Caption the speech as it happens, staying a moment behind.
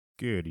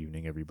Good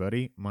evening,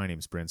 everybody. My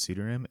name's Brent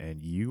Cedarham,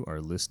 and you are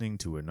listening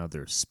to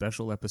another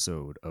special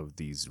episode of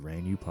the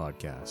Zranu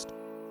podcast.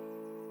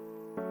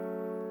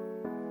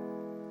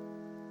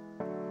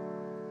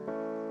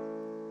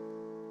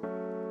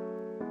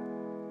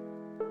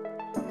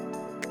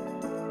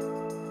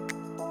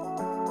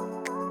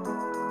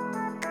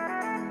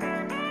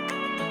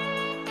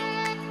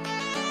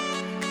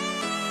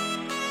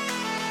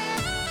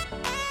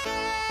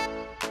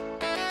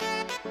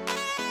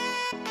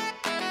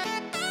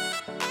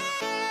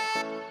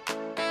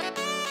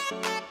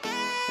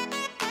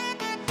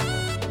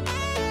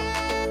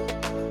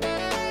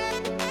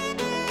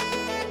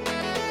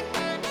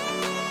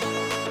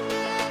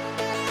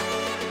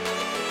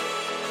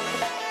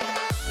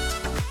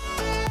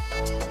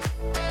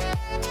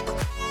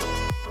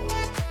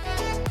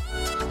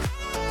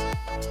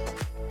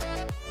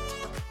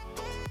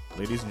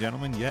 Ladies and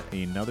gentlemen, yet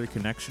another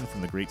connection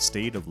from the great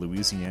state of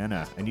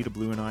Louisiana. Anita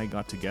Blue and I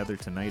got together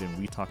tonight and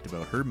we talked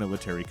about her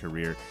military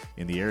career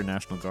in the Air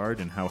National Guard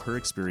and how her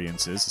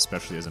experiences,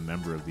 especially as a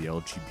member of the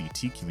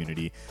LGBT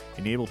community,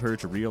 enabled her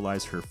to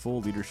realize her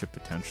full leadership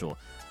potential.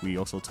 We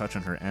also touch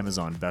on her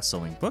Amazon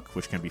best-selling book,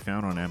 which can be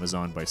found on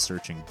Amazon by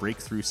searching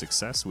Breakthrough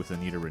Success with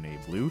Anita Renee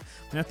Blue.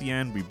 And at the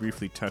end, we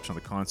briefly touch on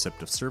the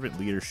concept of servant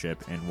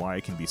leadership and why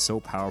it can be so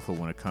powerful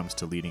when it comes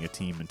to leading a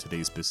team in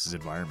today's business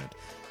environment.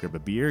 Grab a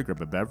beer,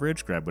 grab a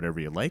beverage, grab whatever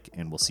you like,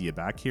 and we'll see you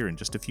back here in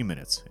just a few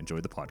minutes. Enjoy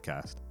the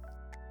podcast.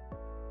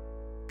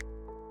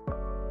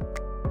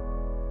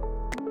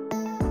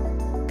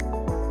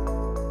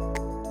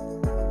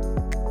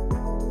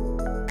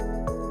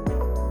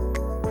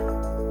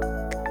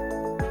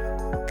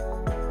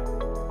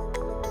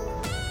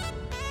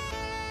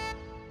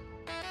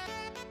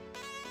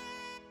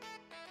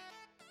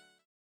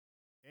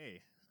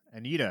 Hey,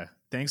 Anita,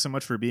 thanks so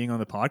much for being on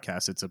the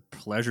podcast. It's a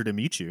pleasure to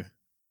meet you.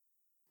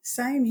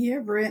 Same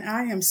here, Brent.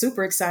 I am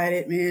super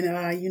excited, man.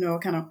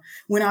 Kind of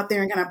went out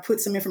there and kind of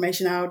put some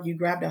information out. You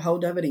grabbed a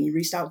hold of it and you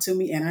reached out to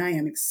me, and I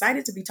am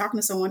excited to be talking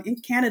to someone in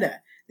Canada.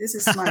 This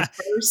is my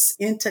first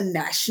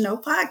international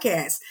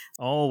podcast.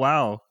 Oh,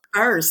 wow.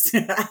 First.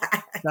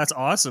 That's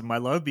awesome. I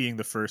love being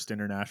the first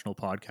international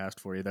podcast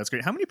for you. That's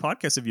great. How many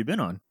podcasts have you been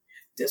on?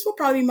 This will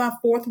probably be my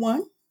fourth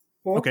one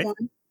Okay.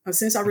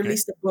 since I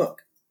released the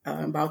book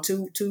about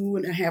two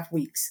and a half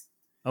weeks.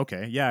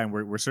 Okay, yeah, and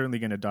we're certainly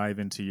going to dive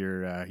into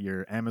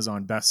your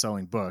Amazon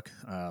best-selling book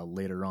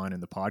later on in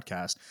the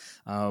podcast.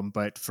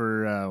 But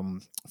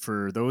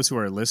for those who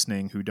are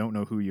listening who don't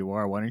know who you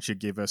are, why don't you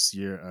give us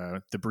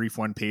your the brief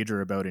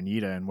one-pager about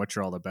Anita and what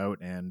you're all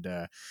about, and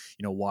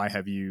why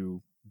have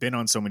you been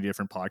on so many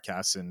different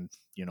podcasts, and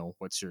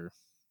what's your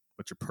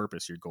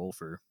purpose, your goal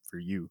for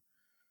you?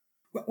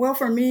 Well,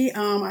 for me,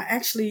 I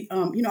actually,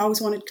 I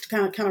always wanted to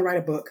kind of write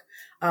a book,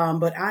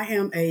 but I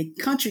am a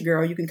country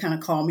girl. You can kind of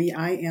call me.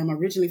 I am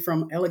originally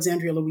from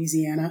Alexandria,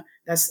 Louisiana.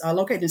 That's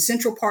located in the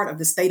central part of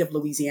the state of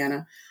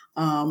Louisiana,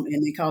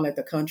 and they call it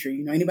the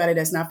country. Anybody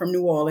that's not from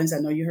New Orleans, I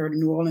know you heard of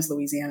New Orleans,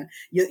 Louisiana.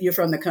 You're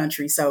from the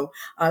country, so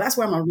that's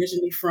where I'm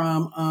originally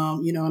from.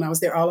 And I was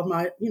there all of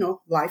my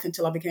life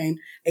until I became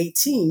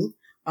 18.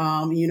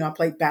 I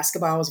played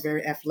basketball. I was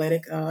very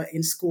athletic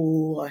in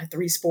school. I had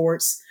 3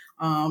 sports.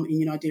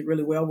 I did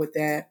really well with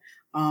that.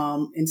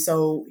 And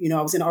so,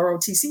 I was in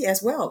ROTC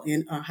as well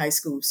in high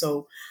school.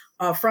 So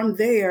from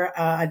there,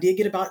 I did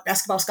get a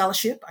basketball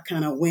scholarship. I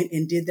kind of went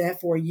and did that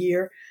for a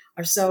year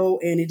or so,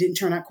 and it didn't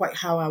turn out quite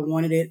how I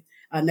wanted it.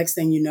 Next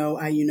thing you know,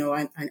 I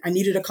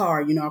needed a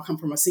car. I come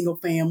from a single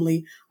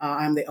family.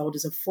 I'm the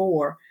oldest of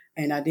 4.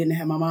 And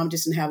my mom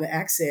just didn't have the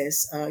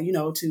access,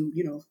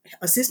 to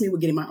assist me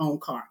with getting my own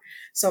car.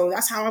 So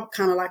that's how I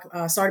kind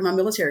of started my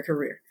military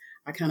career.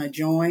 I kind of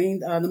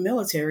joined the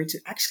military to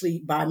actually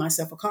buy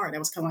myself a car. That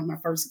was kind of like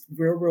my first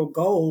real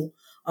goal,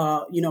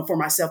 for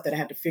myself, that I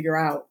had to figure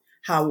out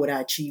how would I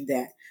achieve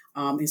that.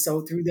 And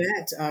so through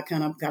that, I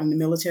kind of got in the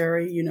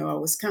military. I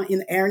was kind of in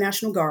the Air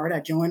National Guard. I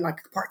joined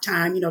like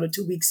part-time, the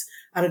 2 weeks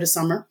out of the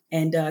summer,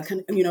 and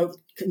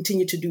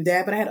continued to do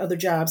that. But I had other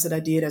jobs that I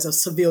did as a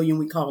civilian,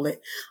 we call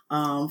it,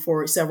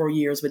 for several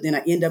years. But then I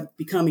ended up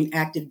becoming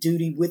active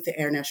duty with the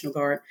Air National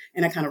Guard,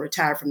 and I kind of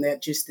retired from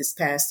that just this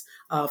past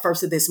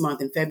first of this month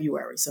in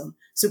February. So I'm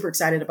super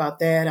excited about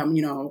that. I'm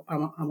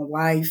a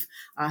wife.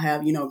 I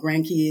have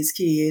grandkids,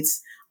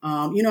 kids,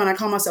 and I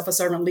call myself a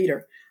servant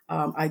leader.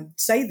 I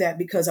say that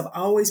because I've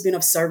always been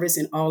of service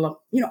in all of,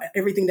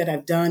 everything that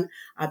I've done.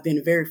 I've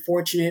been very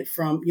fortunate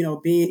from,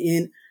 being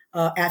in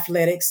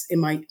athletics in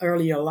my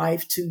earlier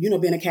life to,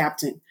 being a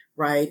captain,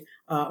 right,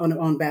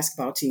 on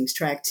basketball teams,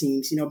 track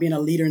teams, being a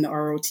leader in the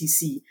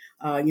ROTC.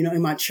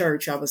 In my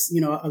church, I was,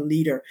 a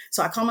leader.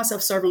 So I call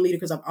myself servant leader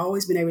because I've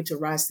always been able to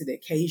rise to the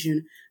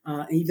occasion,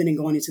 even in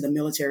going into the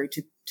military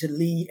to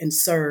lead and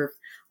serve.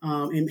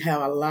 And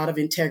have a lot of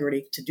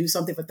integrity. To do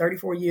something for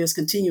 34 years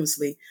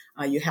continuously,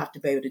 you have to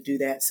be able to do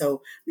that.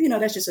 So,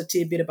 that's just a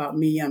tidbit about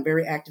me. I'm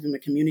very active in the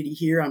community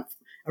here. I'm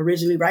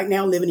originally right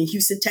now living in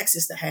Houston,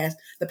 Texas.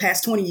 The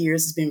past 20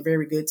 years has been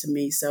very good to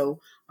me. So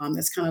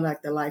that's kind of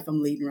like the life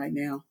I'm leading right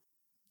now.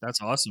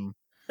 That's awesome.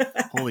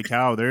 Holy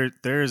cow!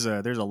 There's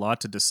a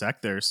lot to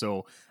dissect there.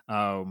 So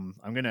I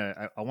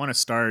want to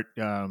start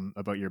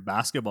about your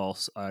basketball.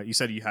 You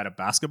said you had a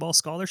basketball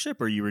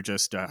scholarship, or you were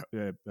just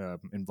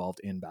involved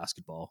in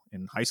basketball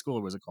in high school,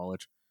 or was it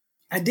college?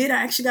 I did.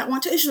 I actually got one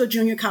to issue a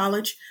junior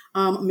college.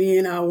 Me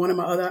and one of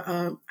my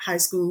other high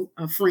school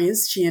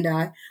friends, she and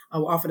I,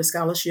 were offered a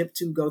scholarship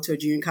to go to a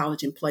junior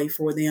college and play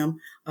for them.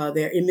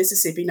 They're in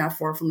Mississippi, not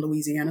far from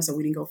Louisiana, so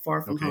we didn't go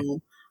far from Okay.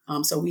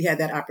 home. So we had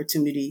that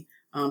opportunity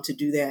to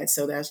do that.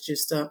 So that's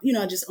just,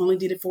 I just only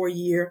did it for a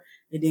year.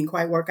 It didn't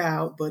quite work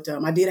out, but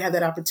I did have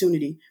that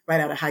opportunity right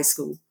out of high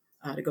school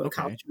to go to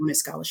college Okay. on a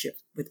scholarship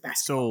with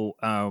basketball.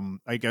 So,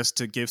 I guess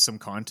to give some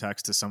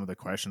context to some of the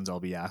questions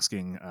I'll be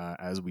asking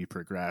as we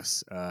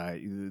progress,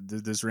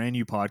 this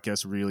Ranu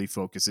podcast really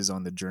focuses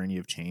on the journey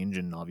of change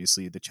and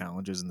obviously the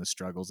challenges and the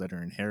struggles that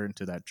are inherent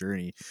to that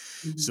journey.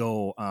 Mhm.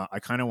 So, I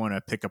kind of want to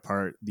pick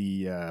apart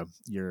the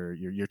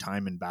your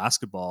time in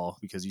basketball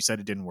because you said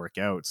it didn't work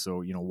out.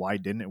 So, why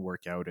didn't it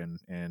work out,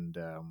 and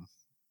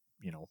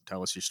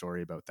tell us your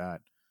story about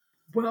that.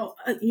 Well,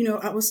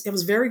 it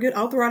was very good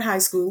all throughout high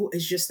school.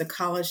 It's just the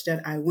college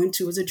that I went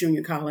to was a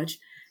junior college,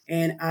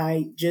 and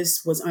I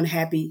just was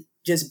unhappy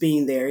just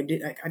being there.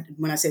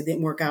 When I said it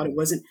didn't work out, it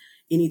wasn't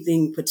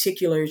anything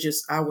particular. It's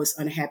just I was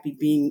unhappy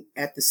being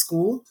at the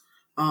school,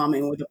 and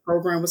where the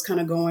program was kind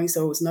of going.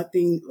 So it was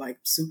nothing like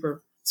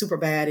super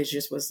bad. It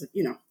just was,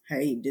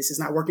 hey, this is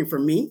not working for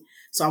me.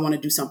 So I want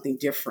to do something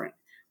different.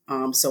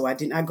 So I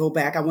did not go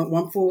back. I went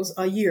one full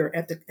a year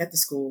at the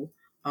school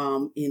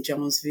in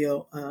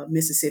Jonesville,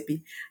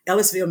 Mississippi,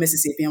 Ellisville,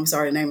 Mississippi. I'm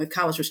sorry, the name of the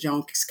college was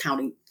Jones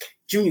County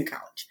Junior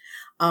College.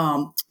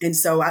 And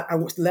so I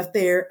left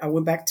there. I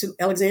went back to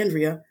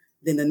Alexandria.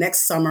 Then the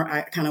next summer,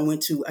 I kind of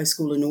went to a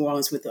school in New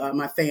Orleans with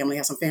my family. I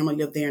had some family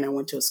lived there, and I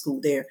went to a school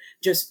there.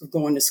 Just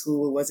going to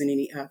school, it wasn't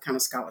any kind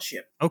of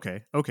scholarship.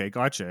 Okay,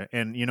 gotcha.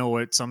 And you know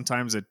what?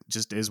 Sometimes it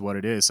just is what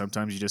it is.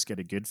 Sometimes you just get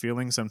a good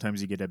feeling.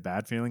 Sometimes you get a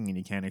bad feeling, and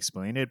you can't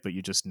explain it, but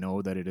you just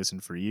know that it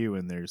isn't for you.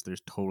 And there's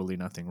totally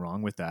nothing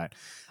wrong with that.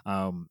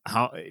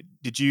 How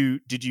did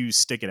you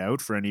stick it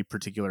out for any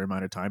particular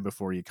amount of time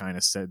before you kind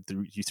of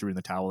you threw in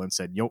the towel and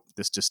said, "Yo,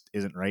 this just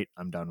isn't right.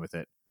 I'm done with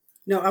it."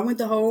 No, I went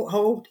the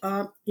whole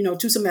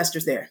 2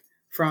 semesters there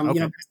from, Okay.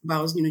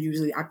 basketball was,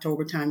 usually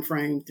October time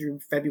frame through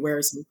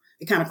February. So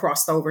it kind of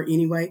crossed over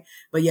anyway.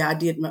 But yeah, I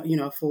did,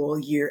 a full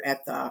year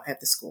at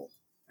the school.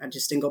 I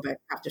just didn't go back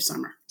after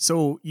summer.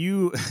 So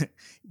you,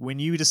 when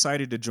you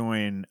decided to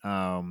join,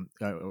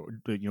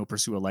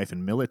 pursue a life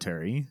in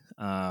military,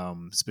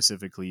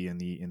 specifically in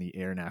the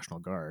Air National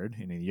Guard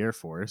and in the Air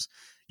Force,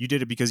 you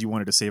did it because you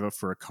wanted to save up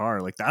for a car.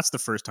 Like that's the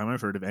first time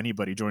I've heard of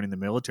anybody joining the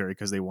military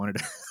because they wanted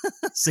to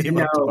I save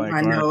up to know, buy a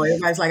I car. know.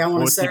 Everybody's like, I want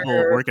to Most people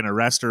serve. work in a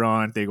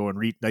restaurant, they go and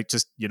read, like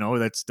just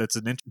that's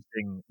an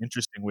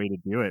interesting way to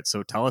do it.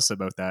 So tell us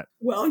about that.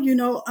 Well,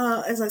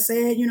 as I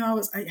said,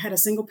 I had a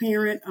single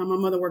parent. My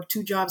mother worked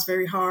 2 jobs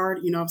very hard.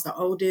 I was the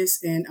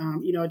oldest, and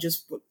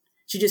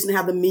she just didn't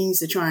have the means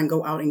to try and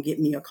go out and get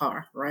me a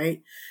car,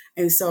 right?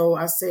 And so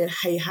I said,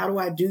 hey, how do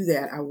I do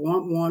that? I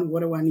want one. What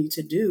do I need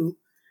to do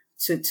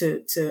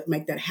to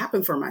make that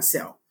happen for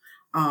myself?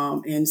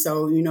 And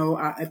so,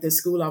 at the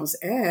school I was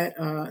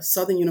at,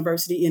 Southern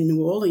University in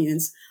New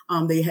Orleans,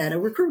 they had a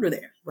recruiter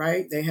there,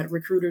 right? They had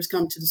recruiters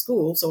come to the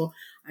school. So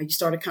I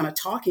started kind of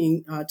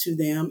talking to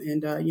them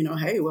and,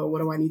 hey, well,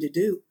 what do I need to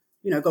do?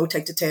 Go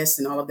take the test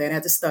and all of that. I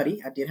had to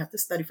study. I did have to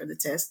study for the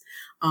test,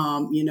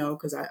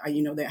 because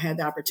they had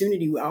the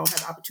opportunity. We all had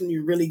the opportunity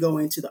to really go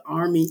into the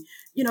Army.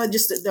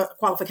 Just the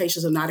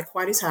qualifications are not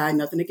quite as high,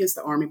 nothing against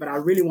the Army, but I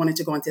really wanted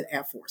to go into the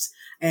Air Force.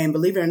 And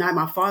believe it or not,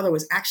 my father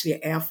was actually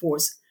an Air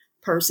Force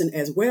person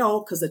as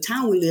well, because the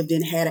town we lived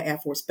in had an Air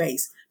Force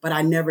base, but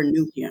I never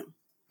knew him.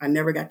 I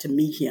never got to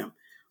meet him.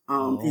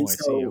 Oh, And I see.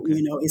 so,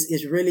 Okay.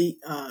 it's really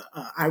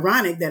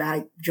ironic that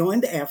I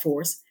joined the Air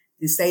Force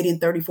and stayed in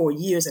 34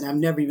 years, and I've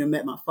never even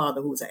met my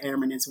father, who was an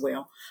airman as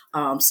well.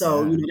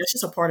 So, Yeah. that's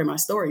just a part of my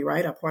story,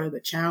 right? A part of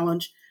the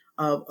challenge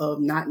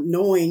of not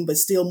knowing, but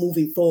still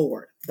moving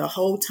forward the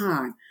whole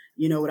time,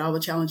 with all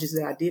the challenges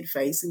that I did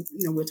face. And,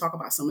 we'll talk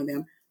about some of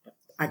them.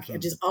 I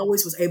Mhm. just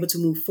always was able to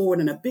move forward.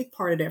 And a big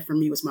part of that for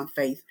me was my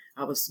faith.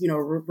 I was,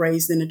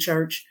 raised in the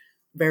church,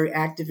 very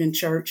active in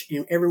church.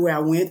 And everywhere I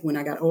went, when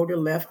I got older,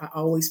 left, I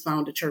always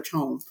found a church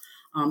home.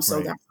 So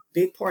Right. that's a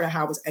big part of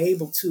how I was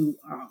able to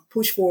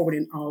push forward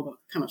in all the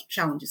kind of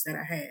challenges that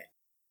I had.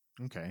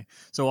 Okay.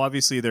 So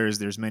obviously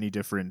there's many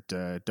different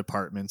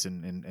departments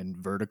and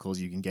verticals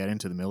you can get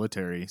into the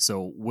military.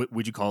 So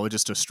would you call it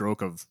just a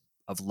stroke of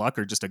luck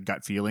or just a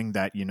gut feeling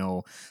that,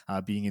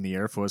 being in the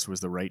Air Force was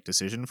the right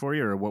decision for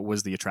you, or what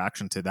was the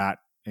attraction to that,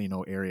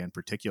 area in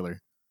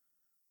particular?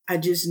 I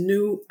just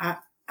knew I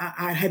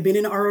had been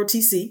in the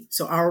ROTC,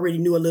 so I already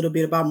knew a little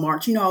bit about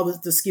March, all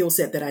the skill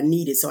set that I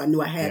needed. So I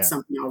knew I had Yeah.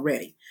 something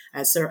already.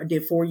 I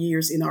did 4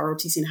 years in the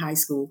ROTC in high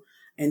school.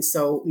 And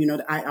so,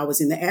 I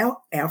was in the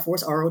Air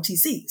Force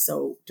ROTC.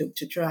 So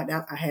to try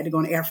that, I had to go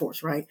in the Air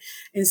Force, right?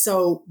 And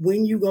so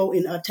when you go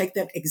and take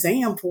that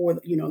exam for,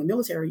 the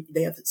military,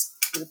 they have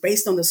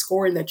based on the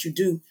scoring that you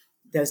do,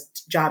 there's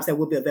jobs that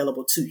will be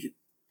available to you.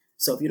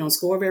 So if you don't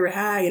score very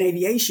high in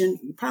aviation,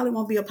 you probably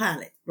won't be a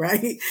pilot,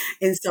 right?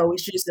 And so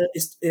it's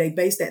just they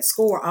base that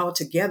score all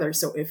together.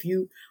 So if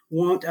you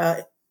want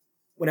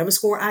whatever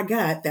score I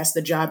got, that's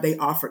the job they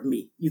offered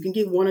me. You can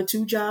get one or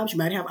two jobs. You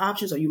might have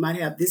options, or you might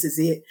have this is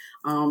it.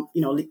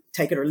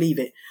 Take it or leave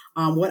it.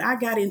 What I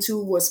got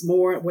into was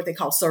more what they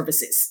call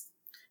services.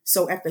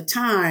 So at the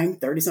time,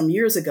 30 some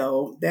years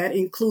ago, that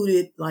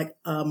included like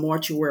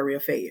mortuary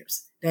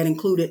affairs. That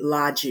included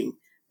lodging.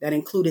 That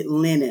included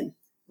linen,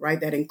 right?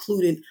 That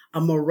included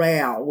a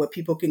morale where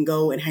people can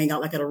go and hang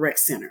out like at a rec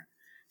center.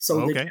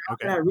 So the job Okay.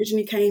 that Okay. I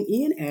originally came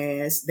in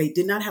as, they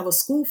did not have a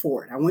school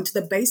for it. I went to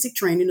the basic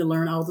training to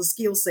learn all the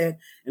skill set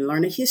and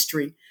learn the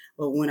history.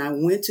 But when I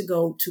went to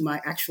go to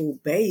my actual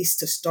base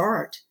to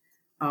start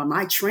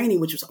my training,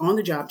 which was on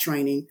the job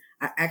training,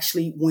 I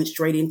actually went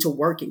straight into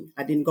working.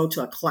 I didn't go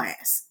to a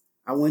class.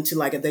 I went to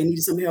like if they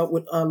needed some help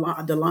with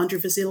the laundry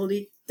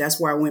facility, that's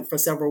where I went for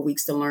several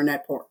weeks to learn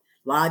that part.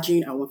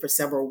 Lodging, I went for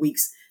several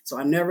weeks. So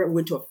I never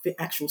went to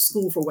a actual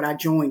school for what I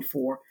joined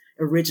for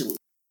originally.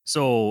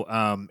 So,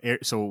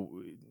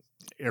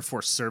 Air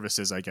Force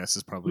services, I guess,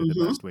 is probably the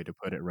Hmm. best way to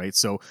put it, right?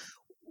 So,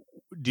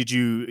 did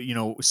you,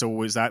 so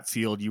was that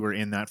field you were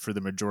in that for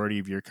the majority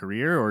of your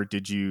career, or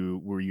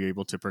were you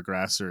able to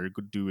progress or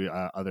do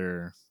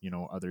other,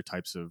 other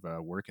types of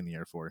work in the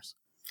Air Force?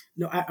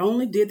 No, I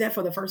only did that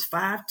for the first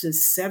 5 to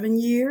 7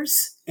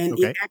 years, and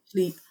it Okay.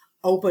 actually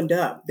opened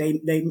up.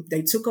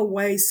 They took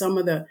away some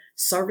of the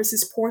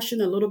services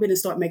portion a little bit and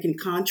start making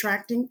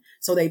contracting.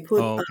 So they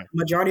put Oh, okay.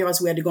 majority of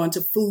us we had to go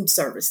into food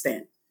service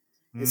then.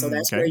 And so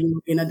that's Okay. where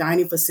you in a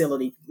dining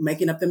facility,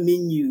 making up the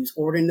menus,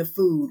 ordering the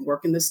food,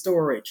 working the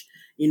storage,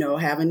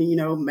 having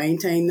to,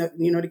 maintain the,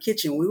 the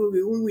kitchen. We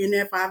were in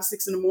there 5 or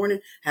 6 in the morning,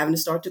 having to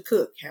start to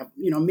cook, have,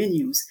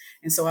 menus.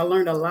 And so I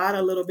learned a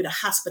little bit of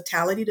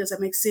hospitality. Does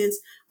that make sense?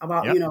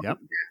 About, Yep. that Yep.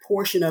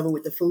 portion of it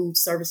with the food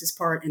services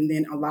part and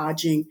then a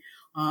lodging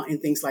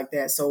and things like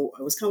that. So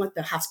it was kind of like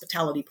the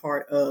hospitality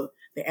part of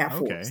the Air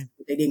Force. Okay.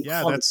 They didn't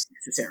Yeah, call it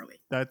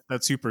necessarily.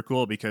 that's super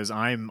cool because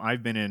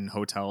I've been in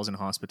hotels and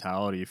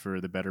hospitality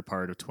for the better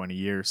part of 20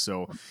 years.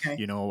 So, Okay.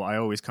 I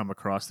always come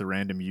across the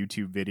random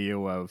YouTube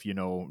video of,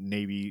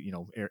 Navy,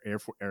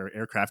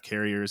 aircraft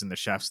carriers and the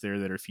chefs there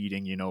that are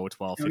feeding,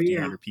 12, Oh, fifteen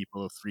yeah. hundred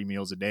people 3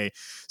 meals a day.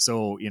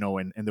 So,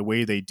 and the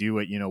way they do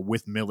it,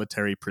 with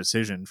military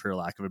precision, for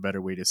lack of a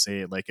better way to say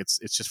it, like it's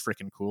just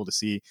freaking cool to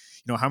see,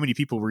 how many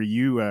people were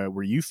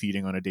you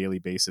feeding on a daily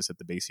basis at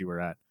the base you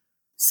were at?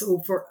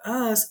 So for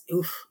us,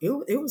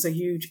 it was a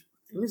huge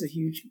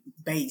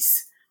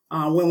base.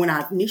 When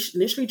I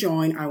initially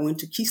joined, I went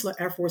to Keesler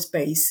Air Force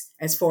Base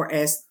as far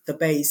as the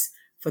base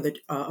for the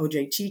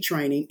OJT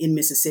training in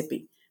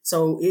Mississippi.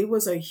 So it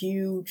was a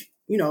huge,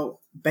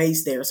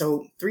 base there.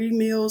 So 3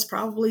 meals,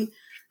 probably,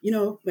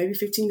 maybe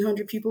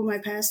 1,500 people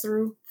might pass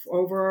through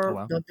Oh, over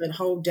wow. the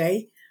whole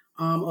day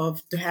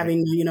of Okay.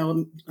 having,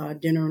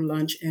 dinner,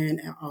 lunch, and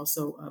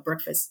also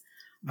breakfast.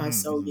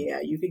 So Hmm.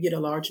 yeah, you could get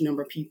a large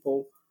number of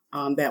people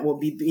that will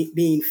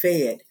being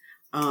fed.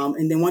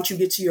 And then once you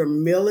get to your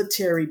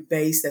military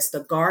base, that's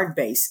the guard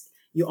base,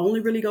 you only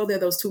really go there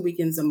those 2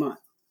 weekends a month,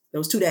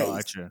 those 2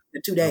 days, Gotcha.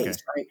 the 2 days, Okay.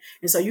 right?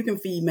 And so you can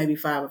feed maybe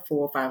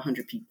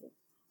 500 people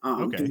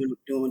Okay.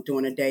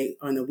 doing a day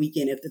on the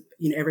weekend. If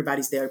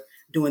everybody's there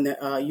doing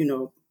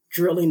the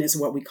drilling is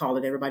what we call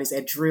it. Everybody's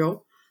at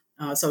drill.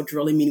 So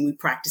drilling meaning we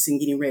practicing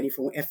getting ready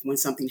for if when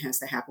something has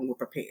to happen, we're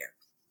prepared.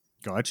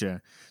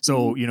 Gotcha. Mhm.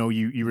 So,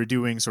 you were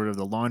doing sort of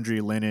the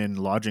laundry, linen,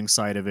 lodging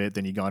side of it,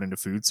 then you got into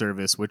food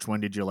service. Which one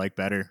did you like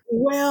better?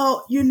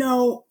 Well,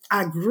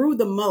 I grew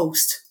the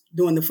most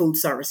doing the food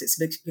services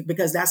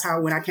because that's how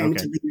when I came Okay.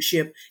 into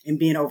leadership and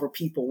being over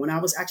people. When I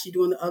was actually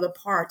doing the other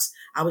parts,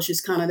 I was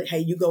just kind of, hey,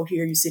 you go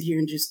here, you sit here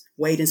and just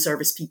wait and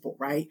service people,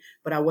 right?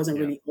 But I wasn't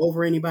Yeah. really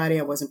over anybody.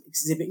 I wasn't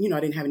exhibit, I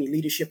didn't have any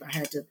leadership I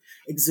had to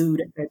exude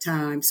at that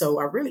time. So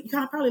I really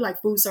kind of probably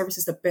like food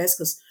services the best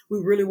because we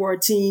really were a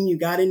team. You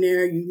got in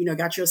there,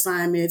 got your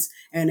assignments,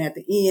 and at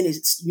the end,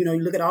 it's you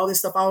look at all this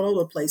stuff all over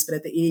the place, but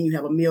at the end, you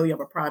have a meal, you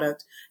have a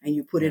product, and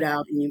you put it Yeah.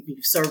 out and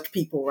you served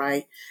people,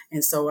 right?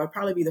 And so I'd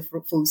probably be the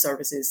food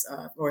services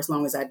for as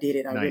long as I did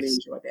it. I really Nice.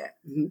 enjoyed that.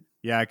 Hmm.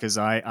 Yeah, because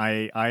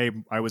I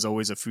was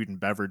always a food and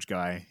beverage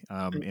guy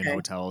in Okay.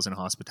 hotels and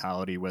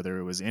hospitality, whether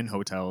it was in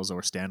hotels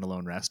or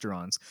standalone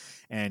restaurants.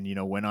 And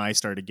when I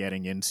started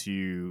getting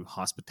into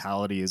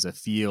hospitality as a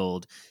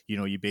field,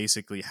 you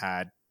basically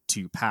had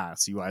two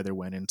paths. You either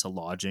went into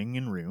lodging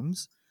and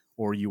rooms,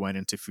 or you went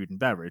into food and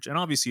beverage. And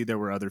obviously, there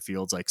were other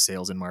fields like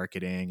sales and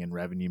marketing and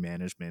revenue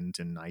management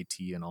and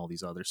IT and all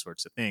these other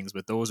sorts of things.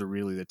 But those are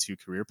really the two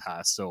career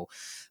paths. So,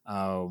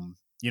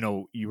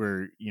 you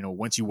were,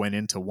 once you went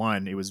into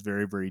one, it was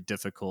very, very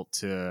difficult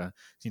to,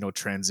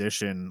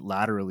 transition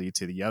laterally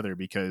to the other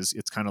because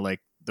it's kind of like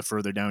the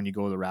further down you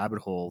go the rabbit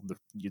hole,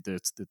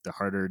 the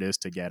harder it is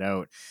to get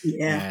out.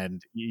 Yeah.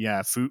 And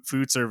yeah,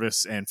 food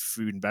service and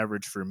food and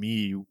beverage for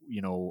me,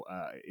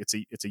 it's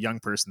a young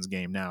person's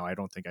game now. I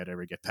don't think I'd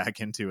ever get back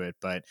into it,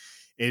 but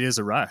it is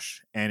a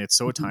rush, and it's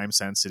so Mm-hmm. time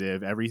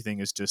sensitive. Everything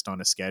is just on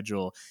a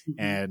schedule.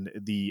 Mm-hmm.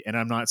 And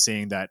I'm not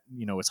saying that,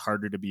 it's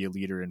harder to be a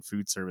leader in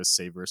food service,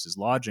 say, versus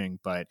lodging,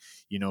 but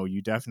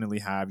you definitely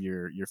have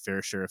your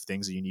fair share of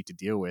things that you need to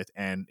deal with,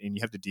 and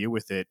you have to deal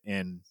with it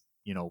in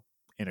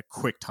a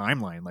quick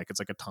timeline. Like, it's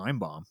like a time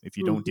bomb. If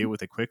you don't Mm-hmm. deal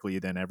with it quickly,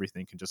 then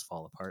everything can just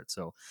fall apart.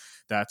 So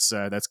that's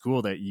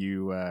cool that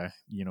you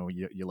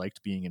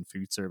liked being in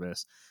food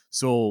service.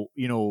 So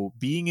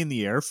being in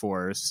the Air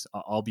Force,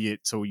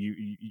 albeit, so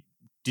you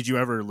did you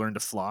ever learn to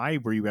fly?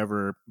 Were you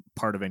ever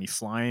part of any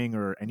flying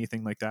or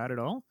anything like that at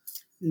all?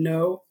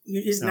 No,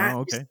 it's not. Oh,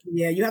 okay.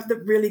 Yeah, you have to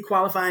really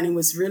qualify, and it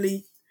was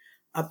really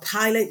a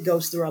pilot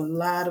goes through a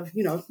lot of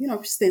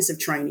extensive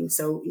training.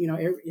 So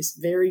it's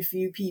very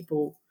few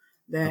people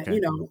that Okay.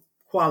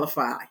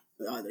 qualify.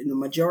 The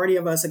majority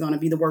of us are going to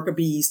be the worker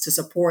bees to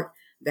support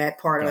that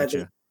part of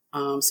it.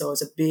 Gotcha. So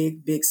it's a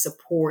big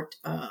support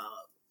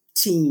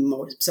team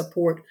or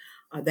support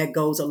that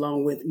goes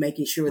along with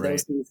making sure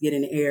those Right. things get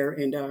in the air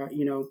and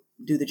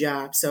do the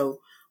job. So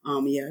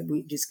yeah,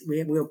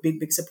 we're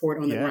big support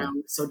on the Yeah.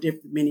 ground. So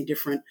many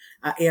different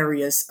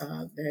areas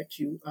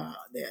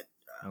that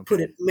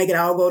Okay. make it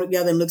all go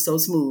together and look so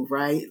smooth,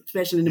 right?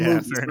 Especially in the Yeah,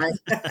 movies, fair right?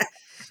 enough.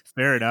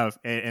 Fair enough.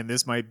 And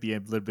this might be a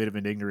little bit of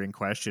an ignorant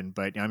question,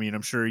 but I mean,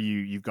 I'm sure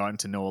you've gotten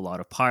to know a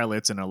lot of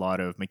pilots and a lot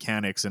of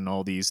mechanics and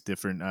all these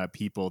different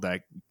people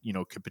that,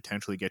 could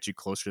potentially get you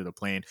closer to the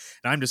plane.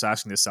 And I'm just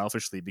asking this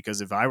selfishly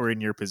because if I were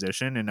in your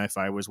position and if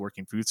I was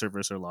working food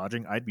service or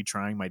lodging, I'd be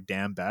trying my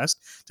damn best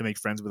to make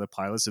friends with a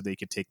pilot so they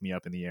could take me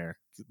up in the air.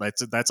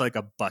 That's like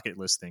a bucket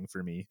list thing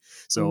for me.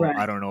 So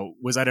I Right. don't know,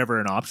 was that ever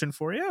an option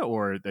for you,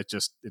 or it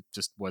just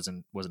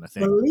wasn't a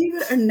thing? Believe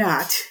it or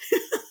not,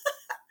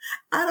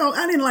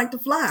 I didn't like to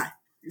fly.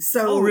 Oh,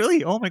 So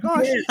really? Oh my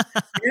gosh.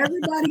 yeah,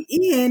 everybody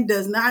in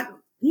does not,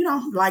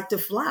 like to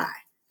fly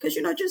because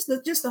just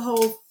the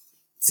whole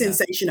Yeah.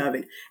 sensation of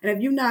it. And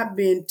if you've not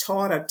been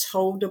taught or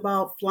told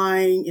about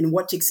flying and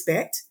what to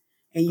expect,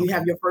 and you Okay.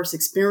 have your first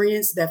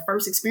experience, that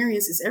first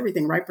experience is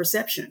everything, right?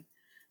 Perception.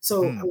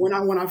 So Hmm.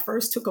 when I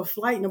first took a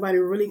flight, nobody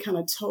really kind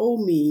of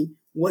told me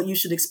what you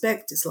should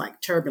expect. It's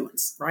like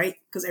turbulence, right?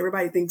 Because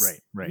everybody thinks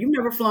Right. Right. you've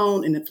never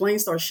flown and the plane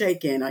starts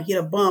shaking or hit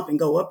a bump and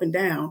go up and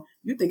down.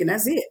 You're thinking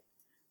that's it,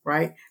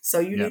 right? So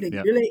you need Yep. to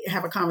Yep. really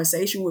have a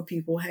conversation with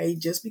people. Hey,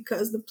 just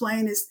because the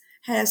plane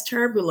has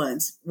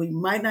turbulence, we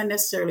might not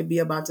necessarily be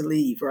about to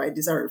leave, right?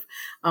 This earth.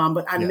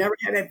 But I Yeah. never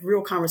had that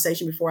real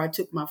conversation before I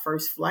took my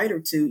first flight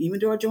or two, even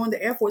though I joined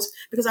the Air Force,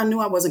 because I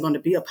knew I wasn't going to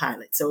be a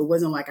pilot. So it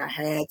wasn't like I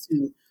had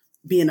to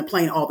be in the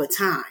plane all the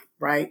time,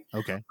 right?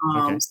 Okay.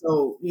 Okay.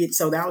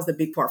 So that was the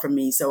big part for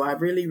me. So I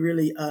really,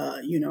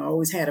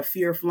 always had a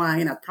fear of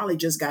flying. I probably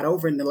just got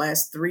over it in the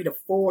last 3 to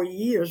 4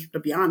 years, to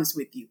be honest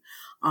with you.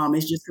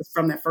 It's just 'cause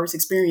from that first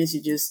experience,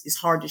 it's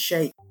hard to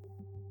shake.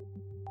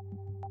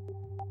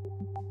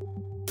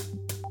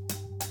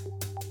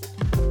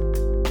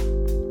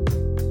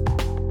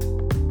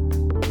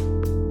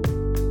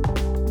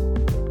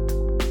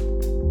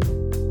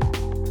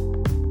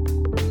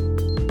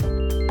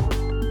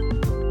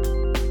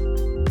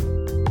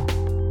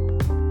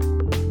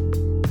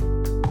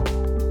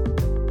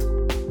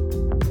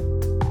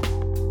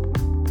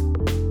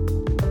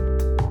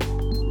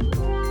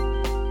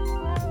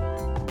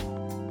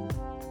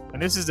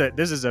 And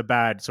this is a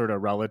bad sort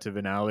of relative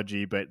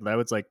analogy, but that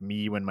was like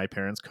me when my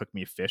parents cooked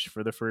me fish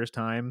for the first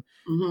time.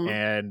 Hmm.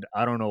 And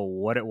I don't know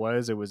what it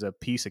was. It was a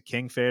piece of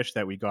kingfish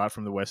that we got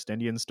from the West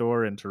Indian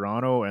store in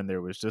Toronto, and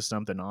there was just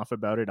something off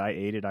about it. I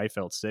ate it. I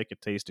felt sick.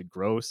 It tasted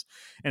gross,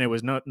 and it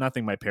was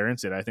nothing my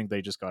parents did. I think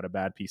they just got a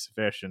bad piece of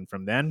fish, and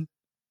from then,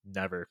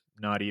 never,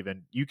 not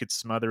even. You could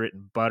smother it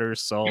in butter,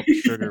 salt,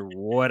 sugar,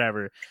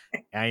 whatever.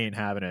 I ain't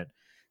having it.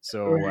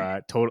 So Right.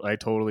 I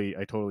totally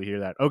hear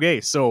that. Okay,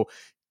 so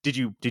did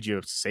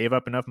you save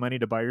up enough money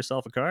to buy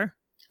yourself a car?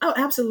 Oh,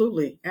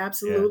 absolutely. Yeah,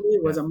 Absolutely.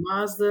 It was yeah. a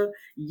Mazda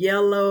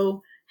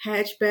yellow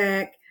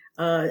hatchback,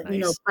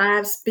 Nice.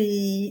 5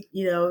 speed,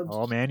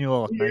 All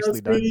manual. zero Nicely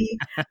done. speed,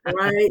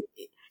 right?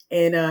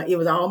 And it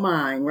was all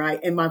mine, right?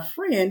 And my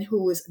friend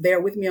who was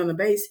there with me on the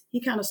base, he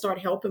kind of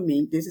started helping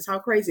me. This is how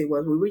crazy it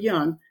was. We were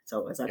young.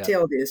 So as I Yeah.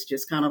 tell this,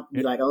 just kind of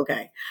be Yeah. like,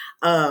 okay.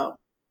 Uh,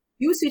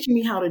 he was teaching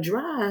me how to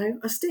drive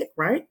a stick,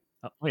 right?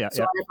 Oh yeah,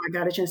 So yeah. if I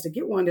got a chance to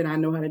get one, then I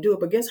know how to do it.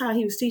 But guess how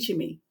he was teaching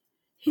me?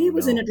 He Oh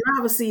was in no. the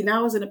driver's seat and I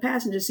was in the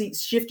passenger seat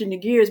shifting the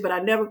gears, but I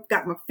never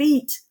got my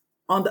feet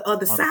on the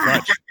other On the side.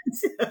 clutch.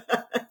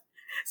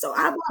 So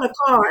I bought a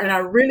car and I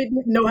really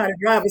didn't know how to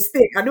drive a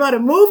stick. I knew how to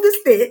move the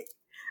stick,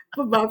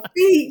 but my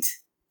feet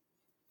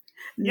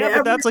Yeah,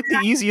 but never. that's like the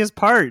easiest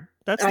part.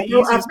 That's I the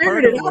know I easiest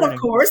figured part of it out, of learning.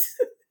 course,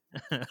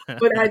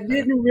 but I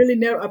didn't really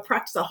know. I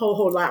practiced a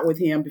whole lot with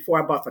him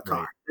before I bought the car.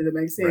 Right. Does it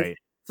make sense? Right.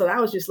 So that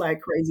was just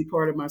like crazy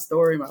part of my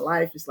story, my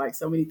life. It's like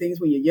so many things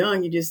when you're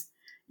young, you're just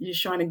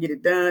trying to get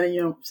it done,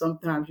 and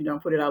sometimes you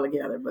don't put it all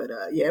together. But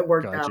yeah, it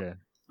worked out. Gotcha.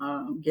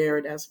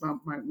 Garrett, that's one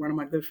of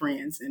my good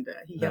friends, and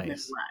he helped me a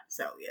Nice. lot.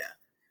 So yeah.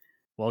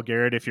 Well,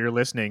 Garrett, if you're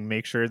listening,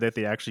 make sure that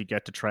they actually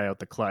get to try out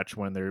the clutch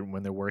when they're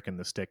working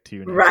the stick too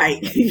next Right.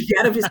 time, buddy. You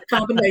got to, it's a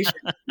combination.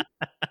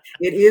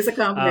 It is a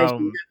combination.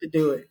 You um, have to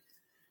do it.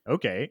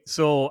 okay,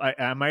 so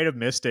I might have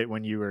missed it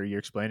when you're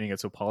explaining it,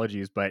 so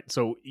apologies. But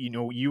so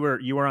you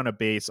were on a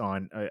base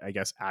on I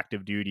guess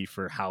active duty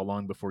for how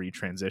long before you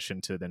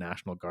transitioned to the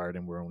National Guard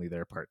and were only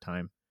there part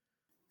time?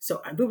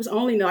 So it was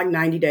only like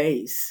 90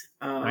 days.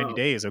 90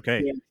 days.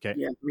 Okay, Yeah, okay.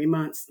 yeah, 3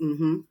 months.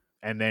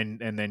 And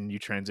then you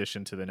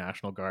transitioned to the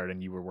National Guard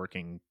and you were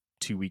working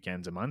 2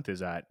 weekends a month. That's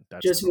the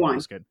Just normal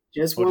one, schedule?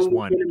 just Oh, one just week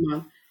one. in a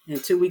month,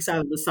 and 2 weeks out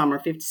of the summer.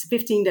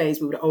 15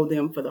 days we would owe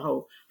them for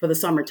the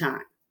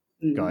summertime.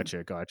 hmm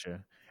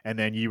Gotcha. And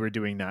then you were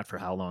doing that for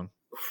how long?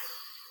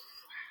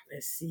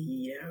 Let's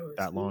see.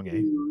 That long,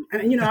 eh?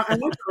 And I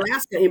went to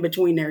Alaska in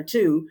between there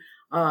too.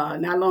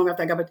 Not long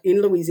after I got back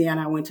in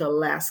Louisiana, I went to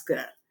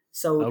Alaska.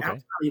 So I was Okay.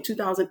 probably in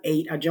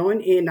 2008. I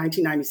joined in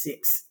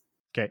 1996.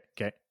 Okay.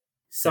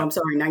 So Yeah. I'm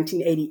sorry,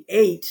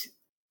 1988,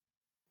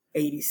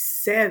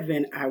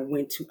 87, I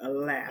went to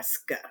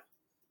Alaska.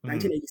 Hmm.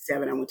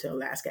 1987, I went to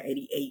Alaska,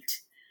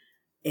 88.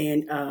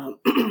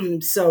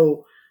 And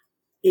so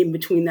in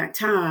between that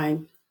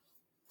time,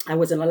 I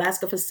was in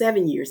Alaska for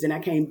 7 years. Then I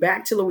came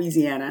back to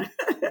Louisiana,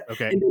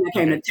 Okay. and then I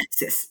came Okay. to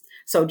Texas.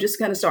 So just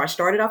kind of I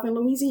started off in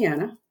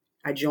Louisiana.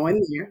 I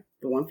joined there,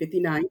 the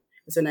 159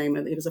 is the name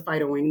of it. It was a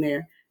fighter wing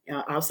there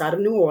outside of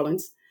New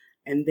Orleans.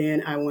 And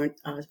then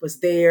was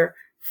there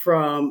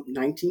from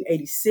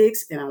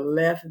 1986, and I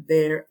left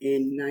there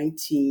in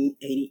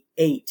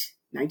 1988,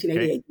 Okay.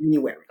 1988,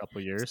 January. Couple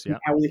of years. And Yeah.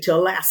 I went to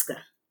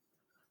Alaska.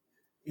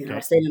 And I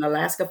Okay. stayed in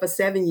Alaska for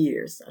 7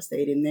 years. I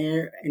stayed in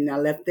there, and I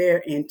left there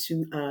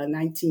into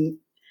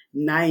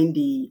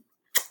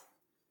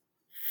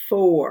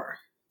 1994,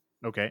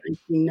 Okay.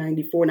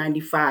 1994,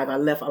 95. I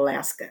left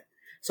Alaska.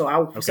 So I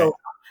Okay. so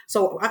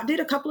so I did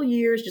a couple of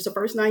years, just the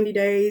first 90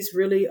 days.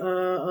 Really,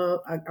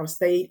 I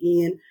stayed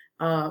in,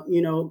 uh,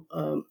 you know,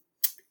 um,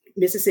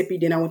 Mississippi.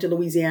 Then I went to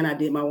Louisiana. I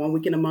did my 1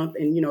 week in a month,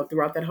 and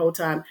throughout that whole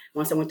time,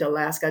 once I went to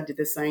Alaska, I did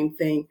the same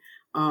thing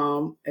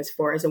as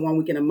far as a 1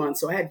 week in a month.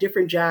 So I had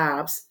different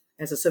jobs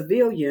as a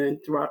civilian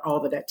throughout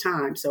all of that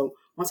time. So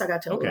once I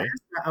got to Okay.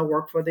 Alaska, I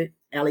worked for the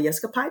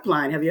Alyeska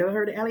Pipeline. Have you ever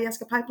heard of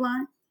Alyeska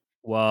Pipeline?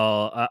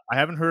 Well, I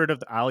haven't heard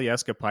of the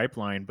Alyeska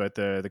pipeline, but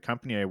the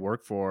company I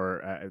work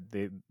for,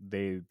 they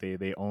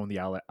own the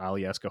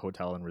Alyeska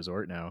Hotel and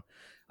Resort now,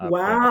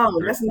 Wow,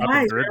 that's up in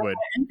nice. Right Birdwood.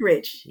 over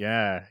Anchorage.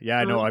 Yeah.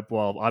 I Uh, know.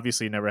 Well,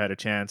 obviously, never had a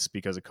chance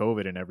because of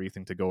COVID and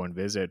everything to go and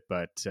visit.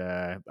 But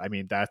I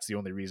mean, that's the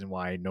only reason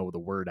why I know the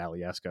word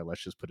Alyeska.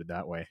 Let's just put it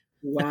that way.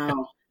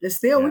 wow. There's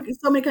still Yeah,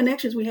 so many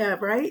connections we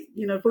have, right?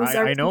 Food I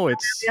services, know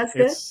it's Alyeska. it's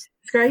It's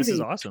this is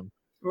crazy. awesome.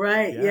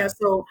 Right. Yeah. Yeah.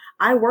 So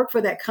I worked for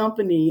that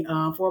company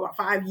for about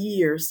 5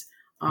 years.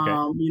 Okay.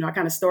 I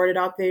kind of started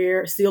out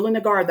there, still in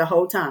the guard the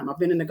whole time. I've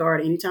been in the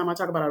guard. Anytime I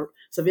talk about a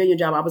civilian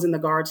job, I was in the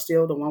guard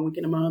still, the 1 week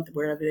in a month,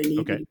 wherever they need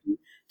me Okay. to do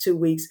 2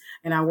 weeks.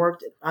 And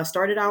I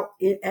started out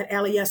at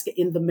Alyeska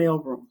in the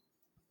mailroom,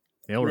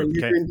 Mailroom.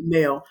 Okay. delivering the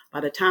mail. By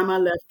the time I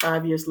left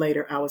 5 years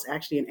later, I was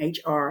actually in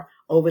HR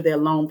over their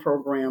loan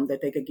program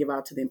that they could give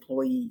out to the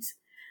employees.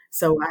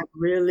 So I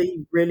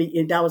really, really,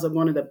 and that was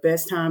one of the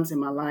best times in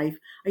my life.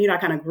 I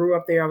kind of grew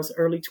up there. I was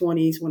early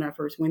 20s when I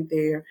first went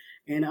there,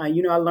 and I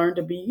learned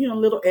to be, a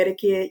little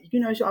etiquette.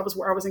 So I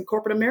was in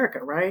corporate America,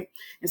 right?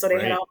 And so they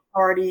had Right. all the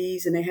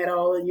parties, and they had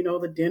all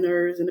the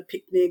dinners and the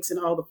picnics and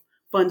all the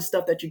fun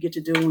stuff that you get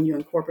to do when you're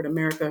in corporate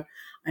America.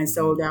 And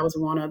so Hmm. that was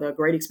one of the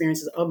great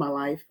experiences of my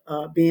life,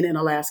 being in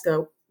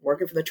Alaska,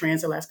 working for the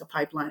Trans-Alaska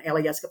Pipeline,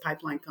 Alyeska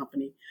Pipeline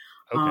Company.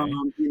 Okay. And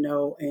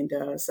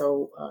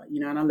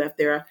I left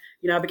there.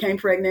 I became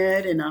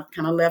pregnant, and I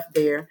kind of left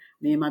there,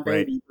 me and my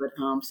Right. baby. But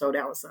so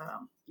that was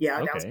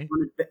Okay.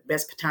 one of the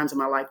best times of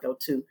my life, though,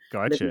 too,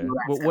 living in Gotcha.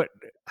 Well, Alaska. what?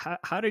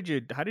 How did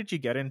you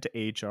get into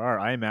HR?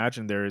 I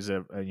imagine there is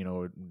a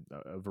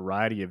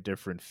variety of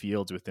different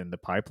fields within the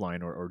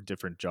pipeline or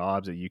different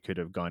jobs that you could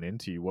have gone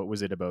into. What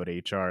was it about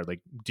HR?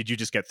 Like, did you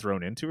just get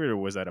thrown into it, or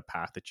was that a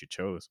path that you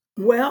chose?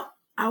 Well,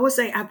 I would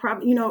say I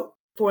probably,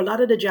 for a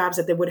lot of the jobs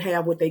that they would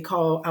have what they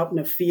call out in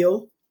the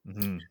field,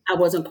 Hmm. I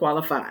wasn't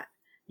qualified.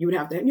 You would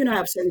have to,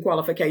 have certain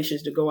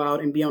qualifications to go out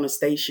and be on a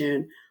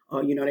station,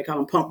 or they call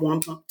them pump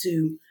one, pump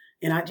two,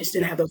 and I just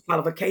didn't Yeah. have those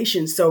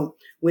qualifications. So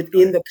Got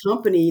within it. the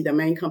company, the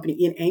main company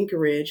in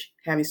Anchorage,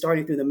 having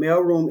started through the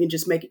mailroom and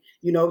just making,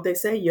 what they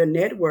say, your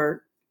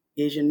network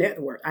is your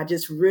network. I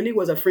just really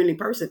was a friendly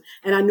person,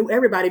 and I knew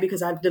everybody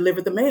because I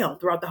delivered the mail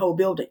throughout the whole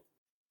building.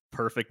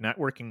 Perfect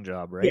networking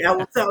job, right?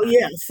 Yeah. So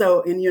yeah.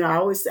 So and I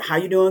always say, "How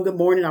you doing? Good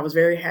morning." I was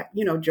very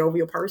happy,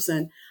 jovial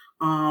person.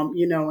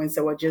 And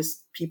so I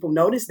just people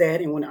noticed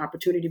that, and when the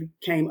opportunity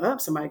came up,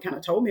 somebody kind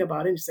of told me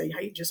about it and say,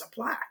 "Hey, just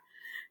apply."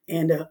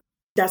 And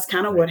that's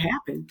kind of Right. what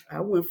happened.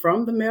 I went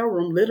from the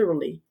mailroom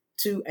literally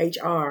to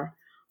HR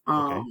Okay.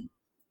 um,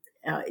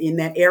 in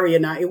that area.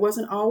 Now it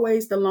wasn't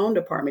always the loan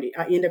department.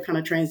 I ended up kind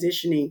of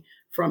transitioning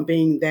from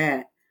being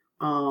that.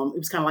 It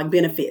was kind of like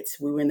benefits.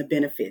 We were in the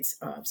benefits.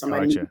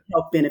 Somebody needed Gotcha.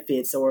 health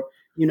benefits or,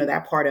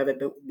 that part of it.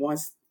 But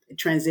once it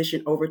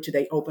transitioned over to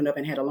they opened up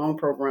and had a loan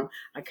program,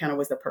 I kind of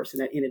was the person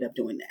that ended up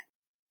doing that.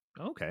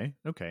 Okay.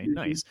 Okay. Hmm.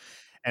 Nice.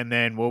 And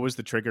then what was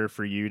the trigger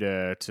for you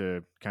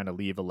to kind of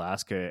leave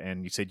Alaska?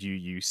 And you said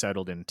you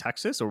settled in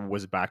Texas, or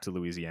was it back to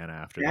Louisiana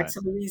after Back that?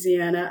 to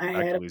Louisiana,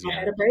 Back to I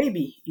had a Louisiana.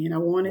 baby, and I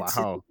wanted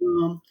to, Wow.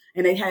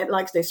 and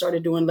they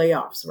started doing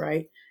layoffs,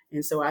 right?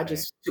 And so I Okay.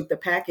 just took the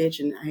package,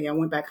 and hey, I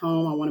went back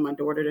home. I wanted my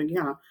daughter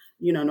to,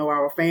 know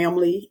our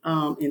family,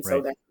 and so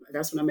Right.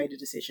 that's when I made the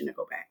decision to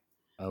go back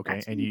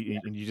Okay. to And Louisiana.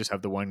 you just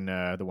have the one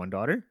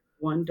daughter?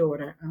 One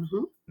daughter.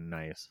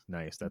 Nice.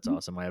 Nice. That's Mhm.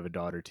 awesome. I have a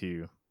daughter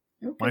too.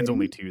 Okay. Mine's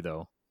only two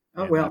though.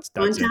 Oh And well,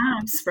 fun that's it.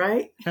 times,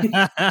 right?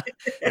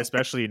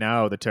 Especially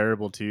now, the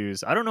terrible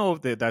twos. I don't know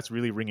if that's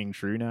really ringing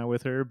true now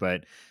with her,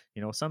 but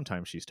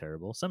sometimes she's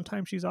terrible,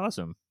 sometimes she's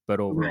awesome. But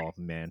Right. overall,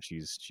 man,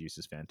 she's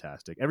just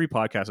fantastic. Every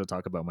podcast I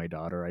talk about my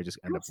daughter, I just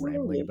end up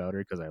rambling Absolutely. about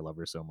her because I love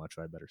her so much.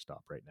 So I better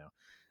stop right now.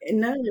 And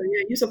no,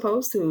 yeah, you're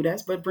supposed to.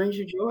 That's what brings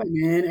you joy,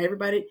 man.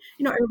 Everybody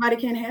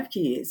can't have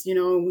kids.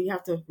 We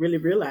have to really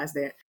realize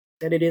that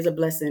it is a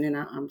blessing, and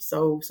I'm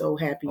so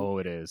happy Oh,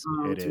 it is.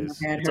 It to is.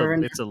 have had her.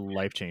 And It's a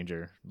life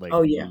changer. Like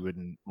oh yeah, you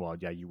wouldn't. Well,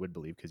 yeah, you would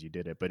believe because you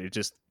did it, but it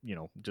just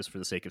just for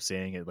the sake of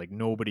saying it, like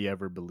nobody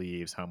ever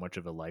believes how much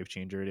of a life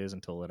changer it is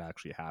until it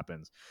actually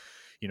happens.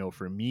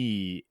 For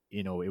me,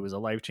 it was a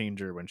life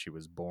changer when she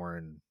was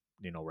born.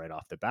 Right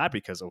off the bat,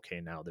 because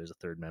okay, now there's a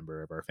third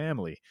member of our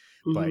family.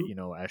 But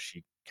hmm as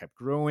she kept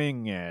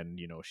growing and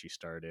she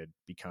started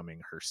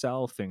becoming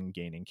herself and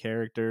gaining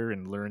character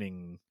and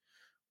learning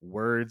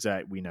words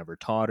that we never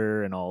taught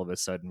her, and all of a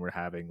sudden we're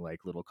having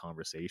like little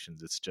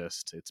conversations.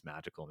 It's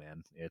magical,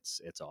 man.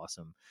 It's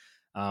awesome.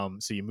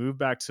 So you moved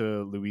back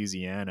to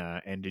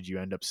Louisiana, and did you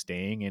end up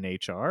staying in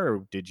HR,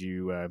 or did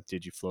you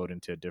float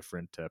into a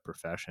different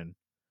profession?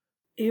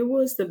 it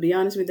was, to be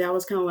honest with you, that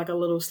was kind of like a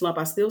little slump.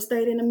 I still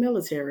stayed in the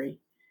military,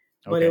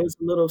 but it Okay. was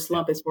a little Yeah.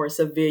 slump as far as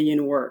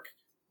civilian work,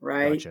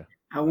 right? Gotcha.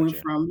 I went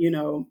Gotcha. from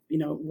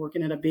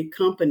working at a big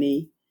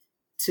company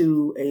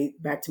to a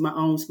back to my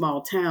own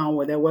small town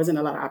where there wasn't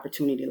a lot of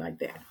opportunity like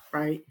that,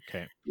 right?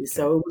 Okay. And Okay.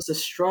 so it was a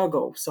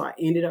struggle. So I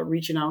ended up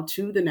reaching out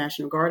to the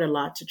National Guard a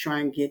lot to try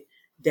and get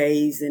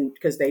days, and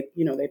because they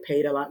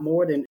paid a lot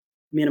more than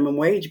minimum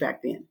wage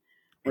back then.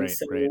 And Right.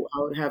 Right. so I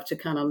would have to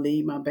kind of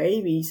leave my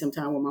baby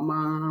sometime with my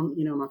mom,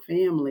 my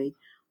family,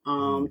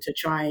 Hmm. to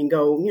try and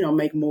go,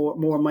 make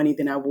more money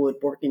than I would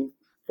working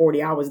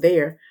 40 hours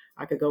there.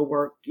 I could go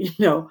work,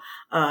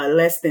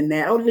 less than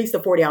that, or at least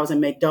the 40 hours,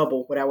 and make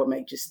double what I would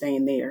make just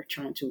staying there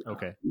trying to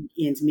Okay.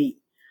 ends meet.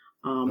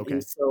 And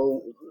Okay.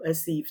 so let's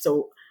see.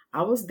 So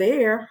I was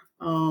there.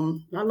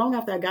 Not long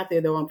after I got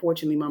there, though,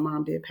 unfortunately, my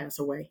mom did pass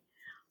away.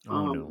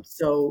 Oh no.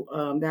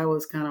 That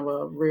was kind of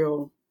a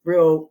real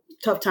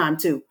tough time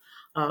too,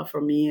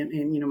 for me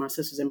and my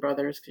sisters and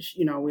brothers, because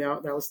we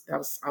all that was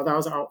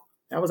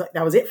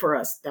it for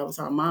us. That was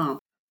our mom.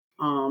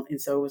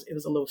 And so it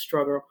was a little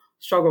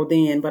struggle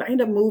then. But I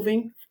ended up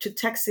moving to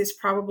Texas.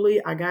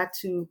 Probably I got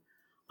to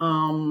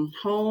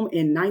home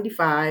in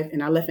 '95,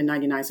 and I left in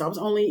 '99. So I was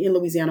only in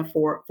Louisiana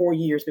for 4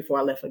 years before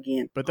I left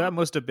again. But that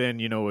must have been,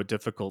 a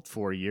difficult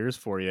 4 years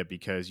for you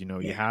because, Yeah,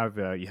 you have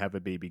a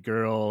baby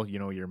girl,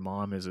 your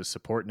mom is a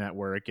support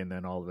network, and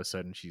then all of a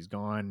sudden she's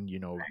gone.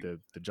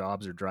 The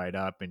jobs are dried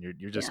up, and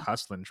you're just yeah,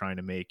 hustling trying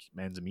to make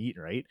ends meet,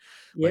 right?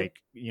 yep.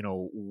 Like,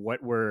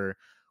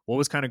 what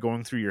was kind of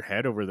going through your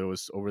head over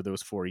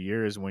those 4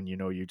 years when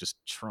you're just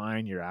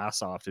trying your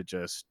ass off to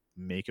just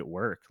make it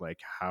work? Like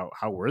how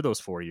were those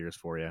 4 years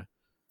for you?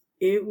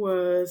 It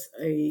was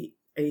a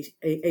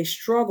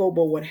struggle,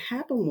 but what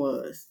happened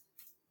was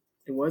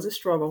it was a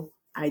struggle.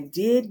 I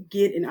did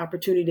get an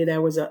opportunity.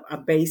 There was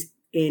a base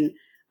in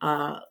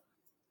uh,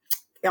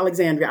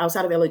 Alexandria,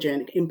 outside of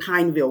Alexandria, in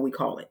Pineville, we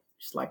call it.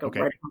 It's like a Okay.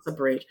 right across the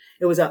bridge.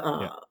 It was a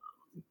Yeah.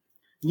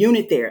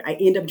 unit there. I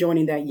ended up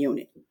joining that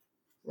unit,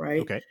 right?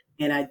 Okay.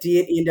 And I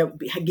did end up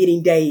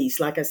getting days.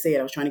 Like I said,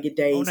 I was trying to get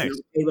Oh, days, and I nice.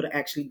 was able to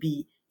actually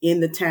be in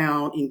the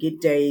town and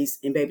get days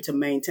and be able to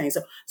maintain.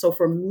 So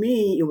for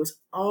me, it was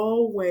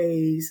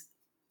always,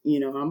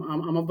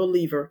 I'm a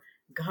believer.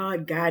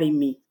 God guiding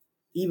me,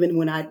 even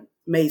when I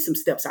made some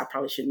steps I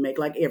probably shouldn't make,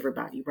 like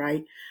everybody,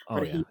 right? Oh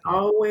But yeah. He Yeah.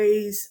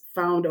 always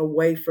found a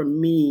way for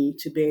me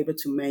to be able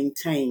to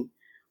maintain.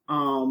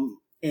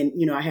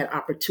 And I had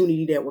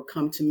opportunity that would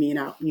come to me, and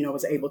I,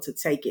 was able to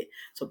take it.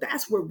 So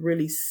that's what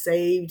really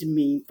saved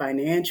me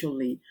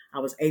financially. I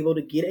was able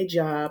to get a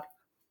job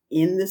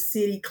in the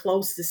city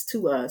closest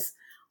to us,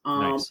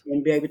 Nice.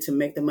 and be able to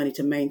make the money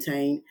to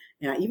maintain.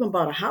 And I even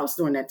bought a house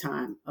during that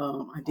time.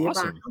 I did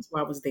buy a Awesome. house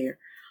while I was there.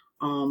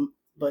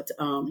 But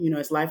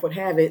as life would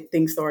have it,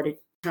 things started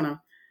kind of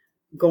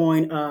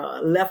going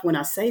left. When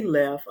I say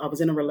left, I was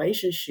in a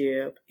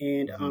relationship,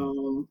 and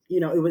Hmm.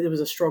 it was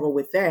a struggle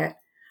with that.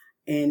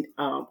 And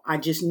I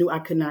just knew I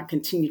could not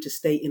continue to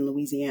stay in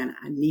Louisiana.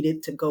 I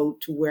needed to go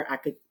to where I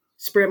could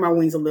spread my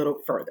wings a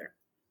little further,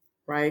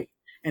 right?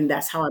 And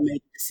that's how I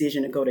made the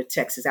decision to go to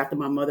Texas after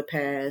my mother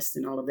passed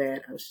and all of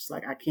that. I was just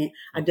like, I can't,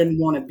 I Okay. didn't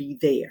want to be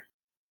there.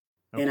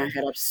 and I Okay.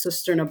 had a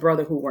sister and a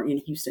brother who were in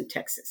Houston,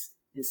 Texas,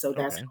 and so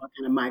that's Okay. how I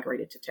kind of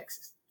migrated to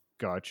Texas.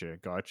 Gotcha,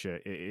 gotcha.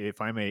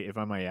 If I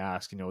may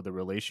ask, the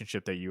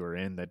relationship that you were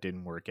in that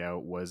didn't work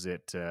out, was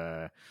it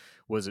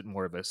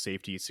more of a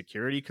safety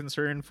security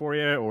concern for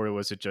you, or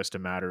was it just a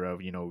matter of,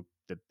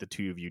 that the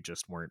two of you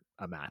just weren't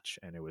a match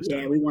and it was Yeah,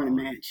 time we to move weren't a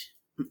on? match.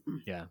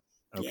 Mm-mm. Yeah.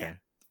 Yeah. Okay.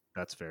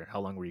 That's fair. How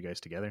long were you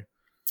guys together?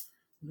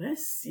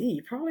 Let's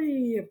see,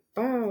 probably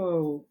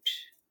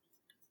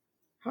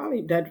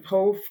that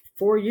whole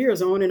 4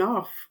 years on and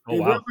off. Oh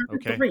And well, wow.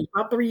 Okay.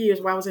 about 3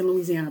 years while I was in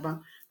Louisiana,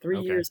 about three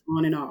Okay. years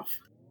on and off.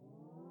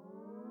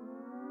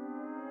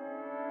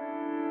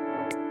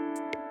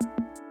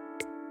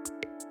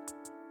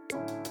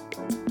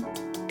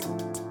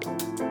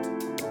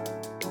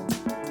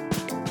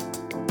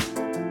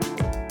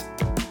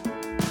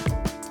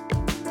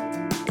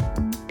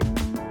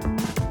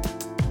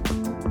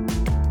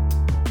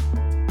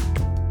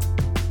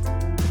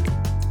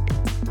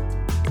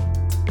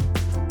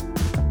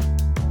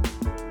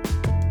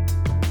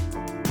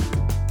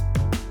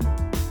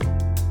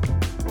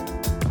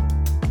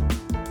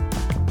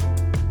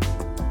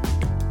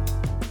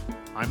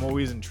 I'm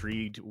always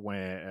intrigued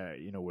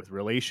when, with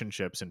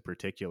relationships in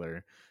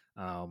particular,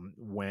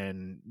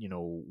 when,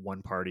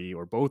 one party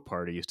or both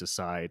parties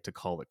decide to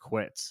call it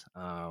quits.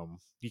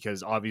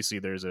 Because obviously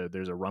there's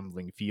a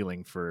rumbling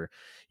feeling for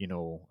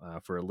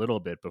a little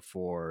bit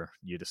before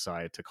you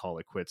decide to call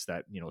it quits,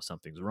 that,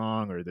 something's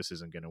wrong or this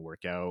isn't going to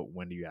work out.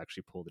 When do you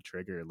actually pull the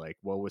trigger? Like,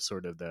 what was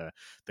sort of the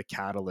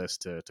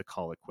catalyst to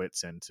call it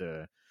quits and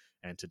to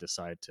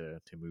decide to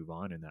move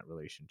on in that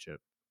relationship?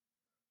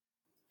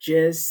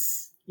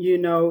 Just,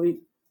 it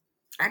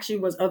actually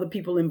was other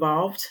people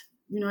involved.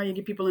 You know how you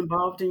get people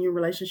involved in your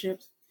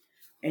relationships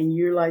and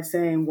you're like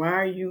saying, why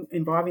are you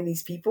involving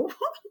these people?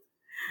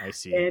 I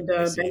see. And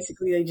I see.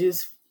 basically they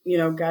just,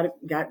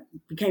 got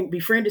became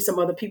befriended some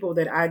other people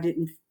that I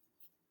didn't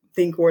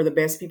think were the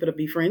best people to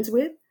be friends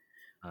with.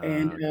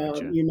 And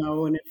Gotcha.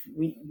 and if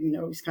we,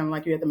 it's kind of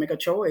like you have to make a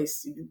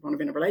choice. You want to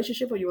be in a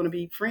relationship or you want to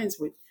be friends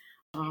with,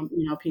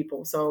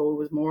 people. So it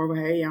was more of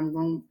a, hey, I'm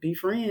going to be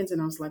friends,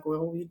 and I was like,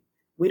 well,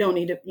 we don't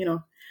need to,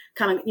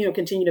 kind of,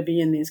 continue to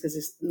be in this because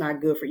it's not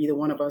good for either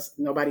one of us.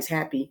 Nobody's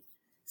happy,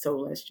 so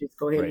let's just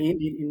go ahead and Right.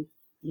 end it, and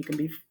you can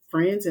be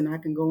friends, and I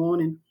can go on,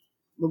 and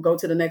we'll go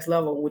to the next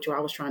level, which I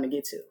was trying to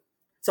get to.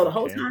 So the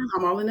whole Okay. time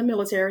I'm all in the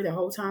military. The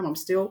whole time I'm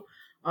still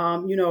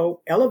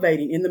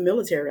elevating in the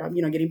military. I'm,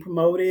 getting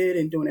promoted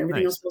and doing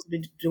everything I'm Nice. supposed to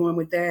be doing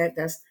with that.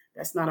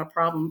 That's not a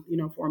problem,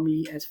 for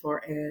me as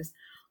far as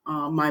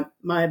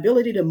my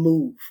ability to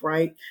move.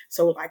 Right.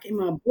 So, like in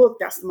my book,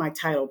 that's my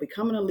title: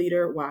 "Becoming a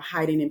Leader While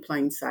Hiding in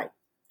Plain Sight."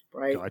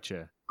 Right.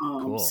 Gotcha. So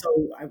Cool.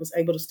 I was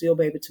able to still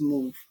be able to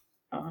move.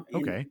 And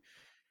Okay.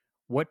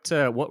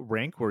 What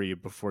rank were you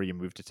before you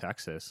moved to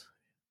Texas?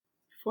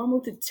 before I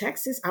moved to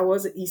Texas, I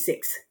was an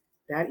E6.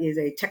 That is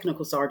a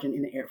technical sergeant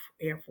in the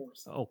Air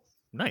Force. Oh,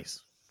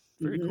 nice.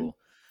 Very Hmm. cool.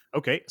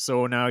 Okay,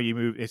 so now you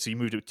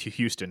moved to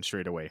Houston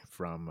straight away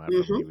from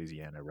Hmm.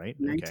 Louisiana, right?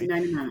 Okay.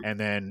 1999. And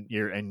then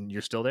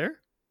you're still there?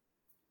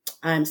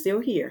 I'm still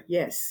here.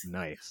 Yes.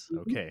 Nice. Hmm.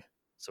 Okay.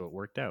 So it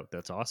worked out.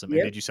 That's awesome. And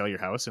Yep. did you sell your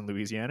house in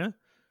Louisiana?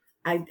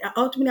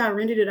 Ultimately I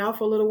rented it out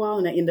for a little while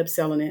and I ended up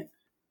selling it.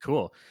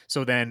 Cool.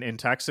 So then in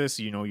Texas,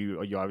 you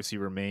obviously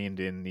remained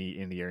in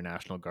the Air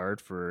National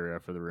Guard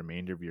for the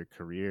remainder of your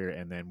career,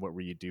 and then what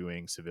were you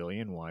doing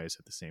civilian wise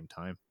at the same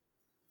time?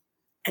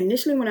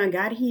 Initially, when I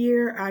got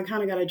here, I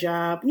kind of got a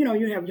job. You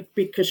have your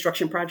big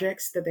construction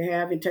projects that they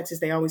have in Texas.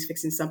 They always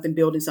fixing something,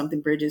 building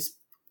something, bridges,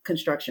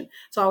 construction.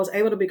 So I was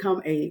able to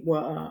become a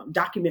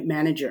document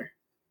manager,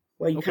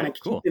 where you kind Okay, of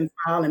keep cool. and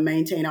file and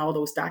maintain all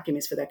those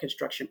documents for that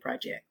construction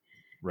project.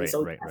 And Right,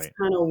 so right, that's right.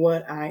 kind of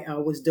what I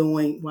was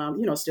doing while,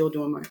 still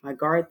doing my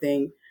guard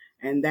thing.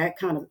 And that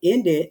kind of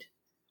ended.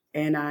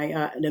 And I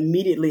and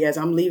immediately, as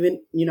I'm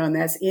leaving, and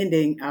that's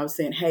ending, I was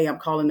saying, hey, I'm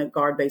calling the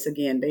guard base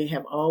again. They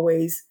have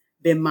always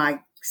been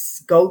my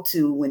go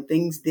to when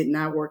things did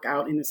not work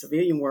out in the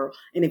civilian world.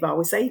 And they've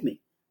always saved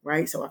me.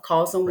 Right. So I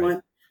called Right.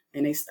 someone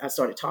and I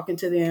started talking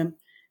to them.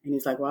 And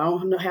he's like, well, I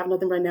don't have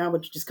nothing right now,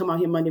 but you just come out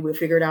here Monday. We'll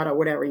figure it out or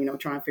whatever,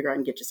 try and figure out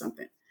and get you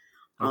something.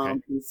 Okay.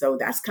 And so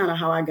that's kind of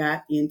how I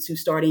got into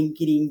starting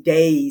getting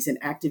days and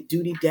active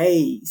duty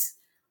days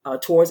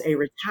towards a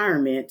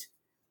retirement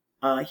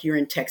here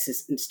in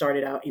Texas, and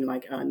started out in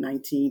like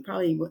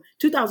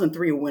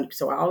 2003 when,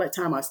 so all that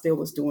time I still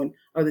was doing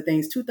other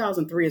things.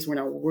 2003 is when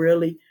I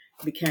really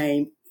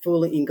became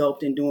fully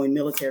engulfed in doing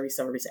military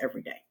service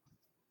every day.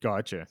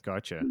 Gotcha,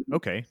 gotcha. Mhm.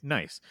 Okay,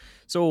 nice.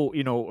 So,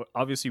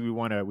 obviously we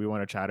want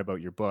to chat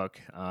about your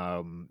book,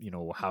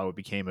 how it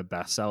became a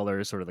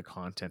bestseller, sort of the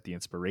content, the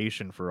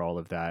inspiration for all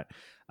of that.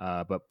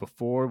 But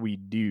before we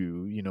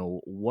do,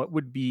 what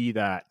would be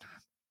that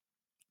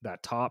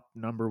top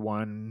number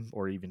one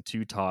or even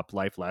two top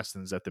life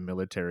lessons that the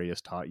military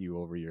has taught you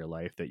over your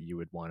life that you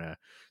would want to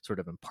sort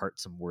of impart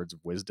some words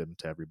of wisdom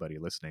to everybody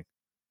listening?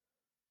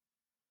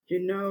 You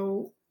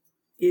know,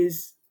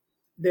 is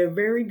they're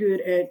very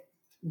good at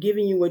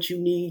giving you what you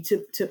need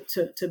to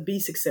be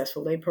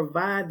successful. They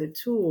provide the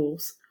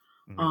tools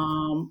Hmm.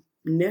 um,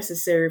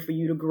 necessary for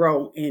you to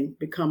grow and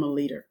become a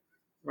leader,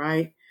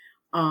 right?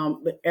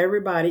 But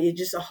everybody, it's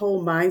just a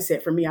whole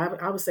mindset for me.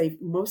 I would say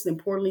most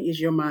importantly is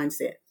your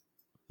mindset.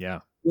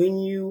 Yeah. When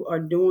you are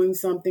doing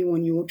something,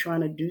 when you're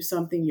trying to do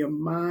something, your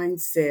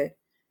mindset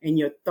and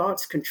your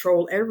thoughts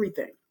control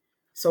everything.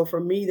 So for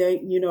me,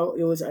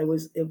 it was a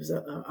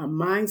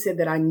mindset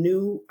that I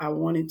knew I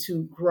wanted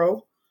to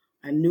grow.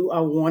 I knew I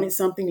wanted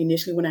something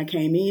initially when I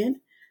came in,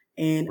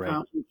 and Right.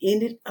 it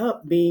ended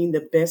up being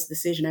the best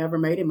decision I ever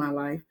made in my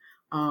life,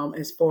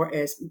 as far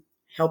as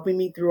helping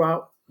me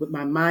throughout with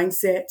my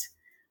mindset,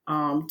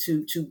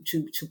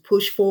 to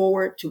push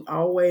forward, to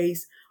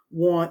always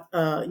want,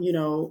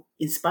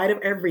 in spite of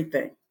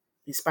everything,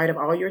 in spite of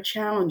all your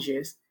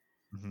challenges,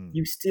 Hmm.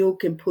 you still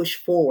can push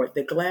forward.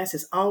 The glass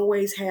is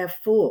always half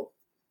full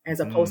as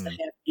opposed to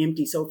Hmm. half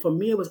empty. So for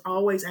me, it was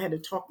always, I had to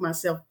talk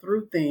myself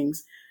through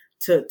things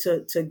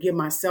to give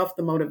myself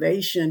the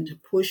motivation to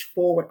push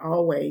forward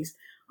always,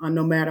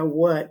 no matter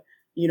what.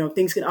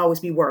 Things can always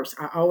be worse.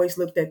 I always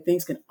looked at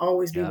things can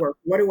always be Yeah. worse.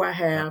 What do I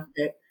Yeah. have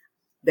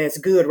that's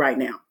good right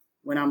now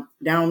when I'm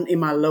down in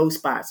my low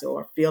spots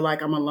or feel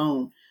like I'm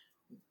alone?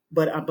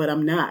 But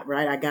I'm not,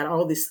 right. I got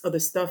all this other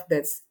stuff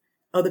that's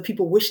other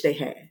people wish they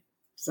had.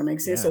 Does that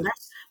make sense? So Yeah.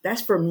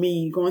 that's for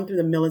me. Going through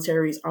the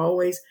military is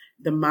always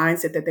the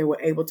mindset that they were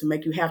able to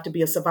make you have to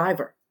be a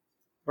survivor,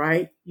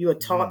 right? You are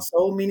taught Hmm.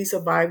 so many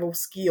survival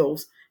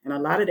skills, and a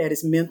lot of that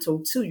is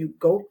mental too. You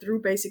go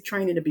through basic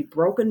training to be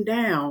broken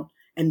down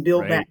and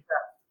build back. Right.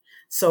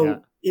 Yeah.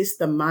 So it's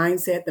the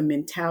mindset, the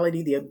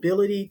mentality, the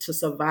ability to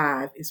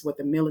survive is what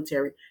the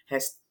military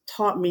has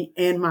taught me,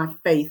 and my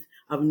faith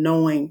of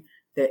knowing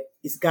that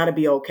it's got to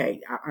be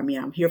okay. I mean,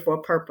 I'm here for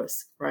a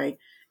purpose, right?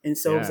 And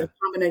so it's a Yeah.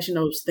 combination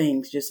of those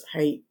things. Just,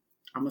 hey,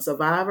 I'm a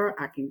survivor.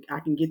 I can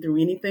get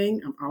through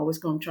anything. I'm always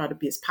going to try to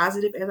be as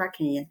positive as I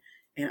can,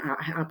 and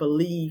I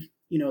believe,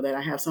 that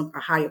I have a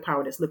higher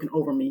power that's looking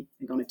over me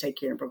and going to take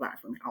care and provide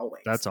for me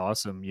always. That's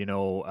awesome.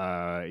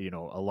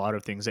 A lot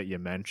of things that you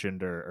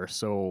mentioned are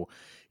so,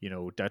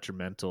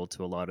 detrimental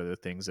to a lot of the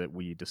things that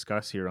we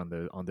discuss here on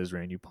this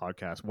brand new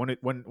podcast.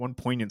 One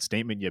poignant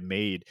statement you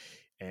made,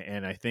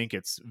 and I think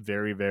it's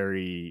very,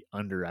 very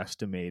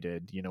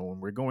underestimated. When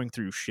we're going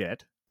through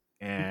shit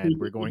and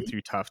we're going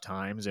through tough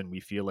times and we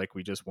feel like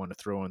we just want to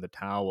throw in the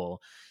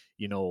towel,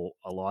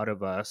 a lot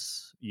of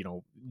us,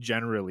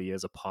 generally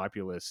as a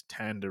populace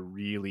tend to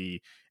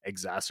really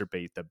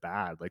exacerbate the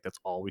bad. Like that's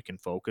all we can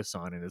focus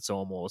on, and it's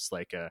almost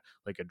like a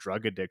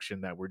drug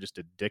addiction that we're just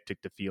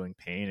addicted to feeling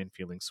pain and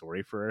feeling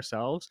sorry for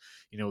ourselves.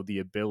 The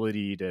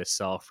ability to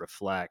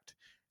self-reflect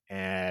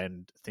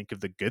and think of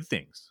the good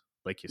things,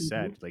 like you Mhm,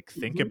 said, like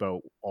think mhm,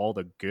 about all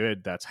the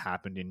good that's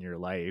happened in your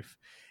life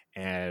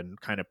and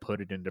kind of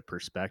put it into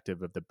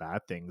perspective of the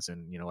bad things.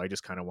 And I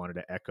just kind of wanted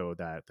to echo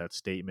that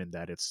statement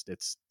that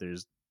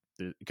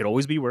it could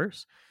always be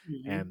worse,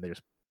 mhm, and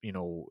you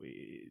know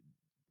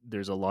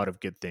there's a lot of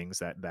good things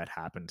that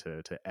happen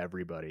to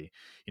everybody,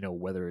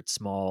 whether it's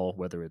small,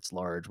 whether it's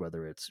large,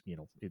 whether it's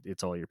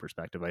it's all your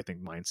perspective. I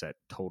think mindset,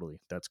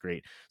 totally, that's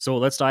great. So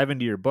let's dive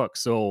into your book.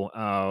 So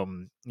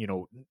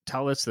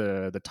tell us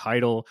the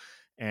title,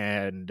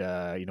 and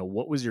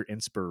what was your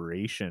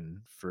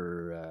inspiration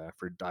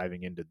for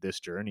diving into this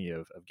journey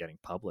of getting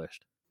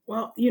published?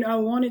 Well, I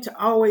wanted to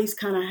always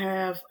kind of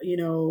have,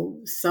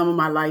 some of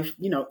my life,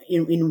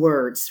 in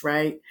words,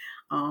 right?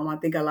 I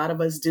think a lot of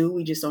us do.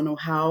 We just don't know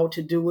how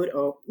to do it.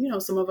 Or,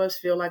 some of us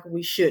feel like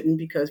we shouldn't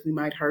because we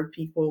might hurt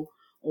people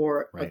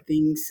or Right.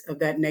 things of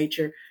that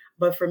nature.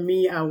 But for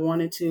me,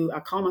 I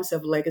call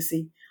myself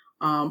legacy.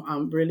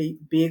 I'm really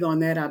big on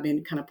that. I've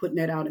been kind of putting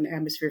that out in the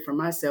atmosphere for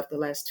myself the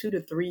last 2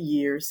 to 3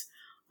 years,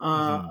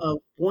 Hmm. of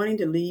wanting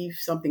to leave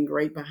something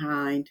great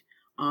behind,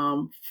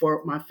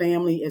 for my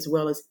family as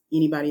well as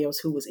anybody else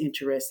who was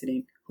interested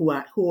in who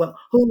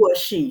was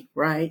she,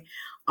 right?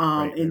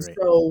 Right. Right. And Right.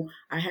 so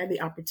I had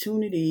the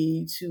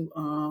opportunity to,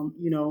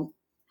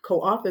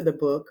 co-author the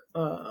book,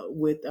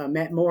 with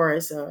Matt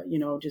Morris,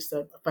 just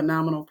a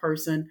phenomenal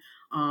person,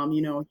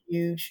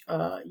 huge,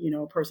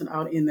 person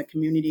out in the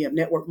community of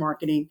network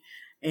marketing.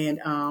 And,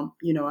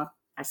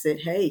 I said,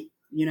 hey,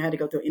 I had to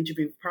go through an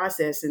interview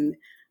process, and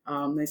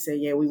they say,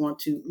 yeah, we want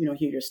to,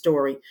 hear your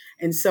story.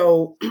 And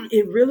so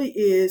it really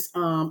is,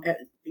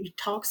 it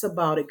talks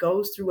about, it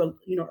goes through,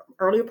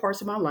 earlier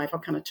parts of my life.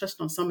 I've kind of touched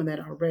on some of that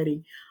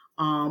already,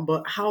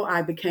 but how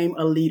I became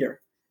a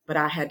leader, but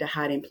I had to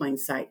hide in plain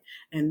sight.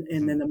 And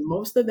Hmm. then the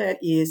most of that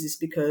is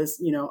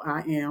because,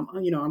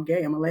 I'm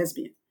gay, I'm a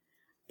lesbian.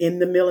 In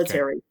the Okay.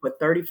 military for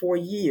 34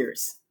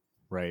 years,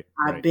 Right.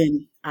 I've Right.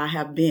 been, I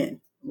have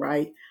been,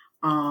 right?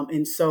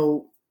 And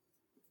so,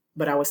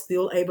 but I was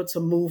still able to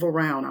move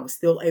around. I was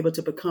still able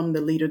to become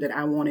the leader that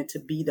I wanted to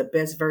be, the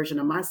best version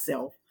of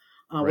myself,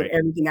 with Right.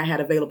 everything I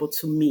had available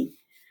to me.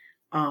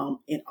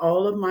 In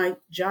all of my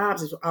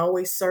jobs, it was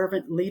always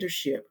servant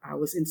leadership. I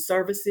was in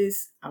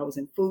services, I was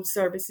in food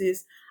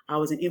services, I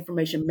was in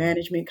information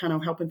management, kind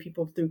of helping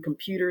people through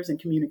computers and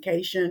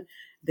communication.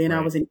 Then I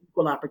Right. was in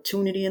equal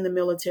opportunity in the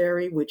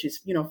military, which is,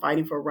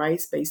 fighting for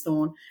rights based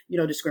on,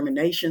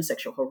 discrimination,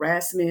 sexual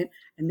harassment.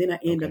 And then I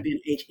ended up Okay.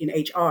 in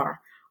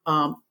HR.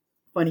 Um,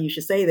 Funny you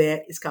should say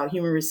that. It's called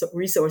Human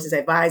Resources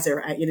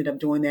Advisor. I ended up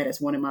doing that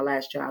as one of my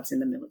last jobs in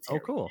the Oh, military.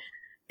 cool.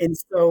 And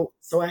so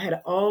I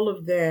had all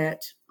of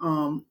that,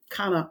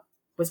 kind of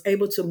was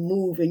able to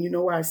move. And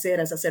why I said,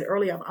 as I said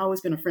earlier, I've always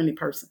been a friendly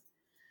person.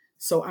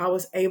 So I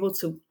was able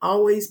to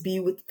always be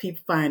with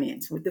people,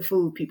 finance, with the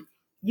food people.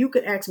 You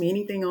could ask me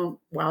anything on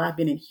while I've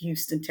been in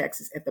Houston,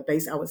 Texas, at the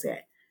base I was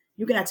at.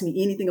 You can ask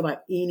me anything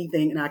about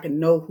anything, and I can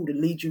know who to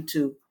lead you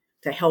to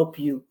help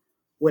you,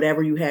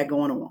 whatever you had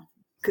going on.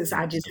 Because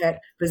I Yes. just had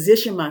Okay.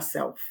 positioned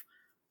myself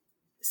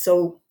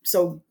so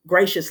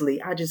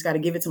graciously. I just got to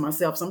give it to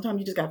myself. Sometimes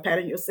you just got to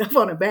pat yourself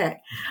on the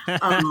back,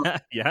 um,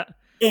 Yeah.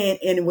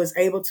 and was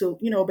able to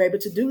be able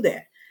to do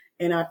that.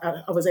 And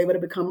I was able to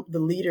become the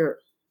leader,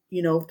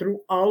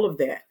 through all of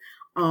that.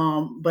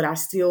 But I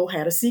still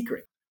had a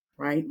secret,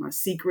 right? My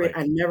secret. Right.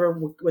 I never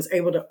was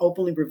able to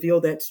openly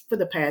reveal that for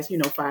the past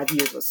 5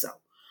 years or so,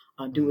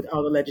 due with Mm.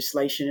 all the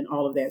legislation and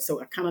all of that.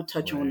 So I kind of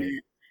touch on Right.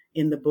 that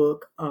in the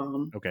book,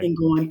 Okay. in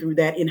going through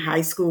that in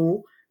high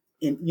school,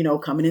 in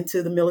coming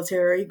into the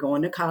military,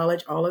 going to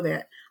college, all of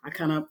that. I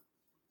kind of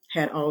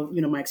had all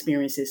my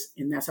experiences,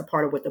 and that's a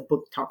part of what the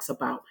book talks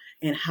about,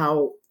 and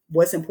how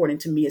what's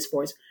important to me as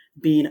far as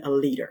being a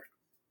leader.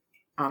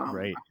 I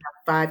Right.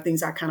 have 5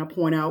 things I kind of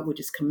point out, which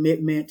is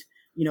commitment,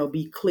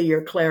 be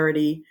clear,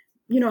 clarity,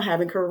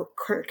 having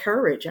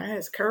courage. I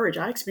had courage.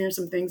 I experienced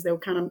some things that were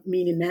kind of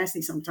mean and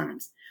nasty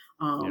sometimes,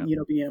 Yeah.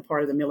 being a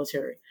part of the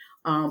military,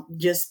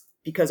 just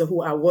because of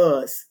who I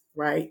was,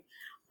 right?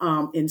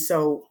 And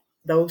so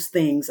those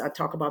things I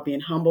talk about,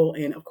 being humble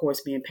and, of course,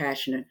 being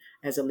passionate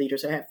as a leader.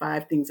 So I had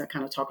 5 things I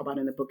kind of talk about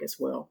in the book as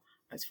well,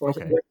 as far as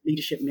Okay. what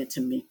leadership meant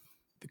to me.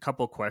 A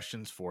couple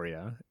questions for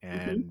you,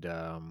 Hmm. and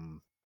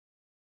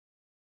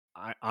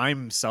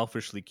I'm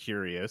selfishly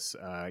curious.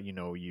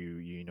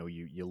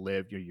 You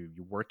lived,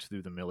 you worked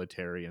through the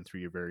military and through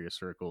your various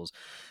circles,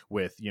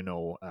 with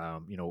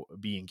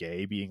being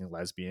gay, being a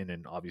lesbian,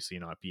 and obviously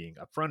not being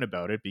upfront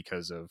about it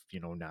because of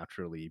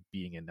naturally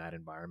being in that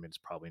environment is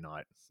probably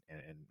not.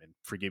 And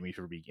forgive me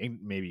for being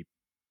maybe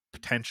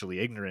potentially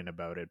ignorant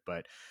about it,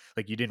 but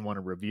like you didn't want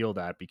to reveal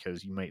that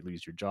because you might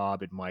lose your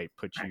job. It might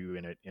put Right. you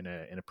in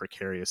a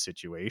precarious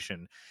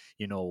situation.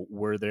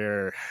 Were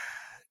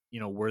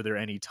there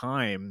any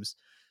times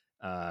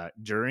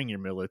during your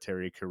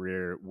military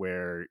career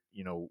where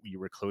you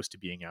were close to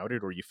being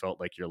outed, or you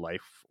felt like your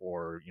life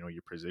or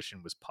your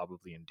position was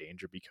probably in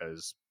danger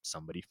because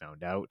somebody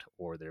found out,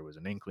 or there was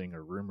an inkling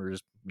or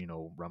rumors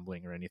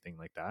rumbling or anything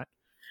like that?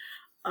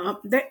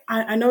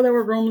 I know there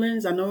were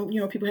rumblings. I know,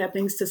 people have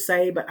things to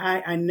say, but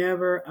I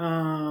never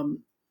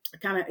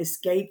kind of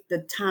escaped the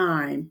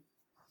time,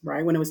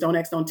 right? When it was Don't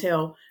Ask, Don't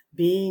Tell,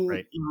 being,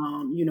 Right.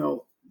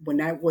 when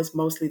that was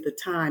mostly the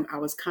time, I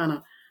was kind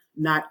of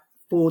not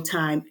full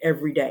time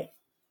every day.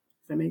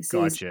 Does that make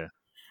sense? Gotcha.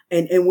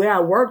 And where I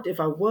worked, if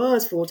I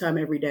was full time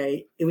every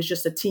day, it was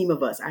just a team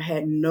of us. I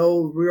had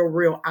no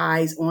real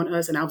eyes on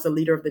us, and I was the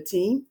leader of the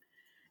team.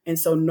 And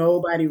so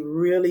nobody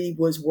really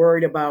was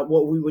worried about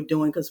what we were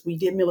doing, because we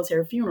did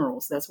military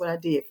funerals. That's what I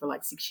did for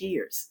like 6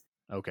 years.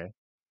 Okay.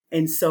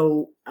 And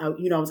so, I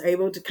was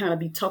able to kind of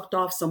be tucked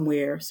off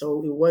somewhere.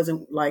 So it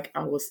wasn't like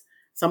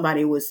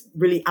somebody was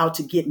really out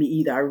to get me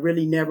either. I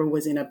really never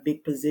was in a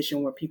big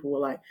position where people were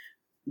like,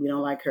 we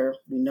don't like her.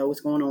 We know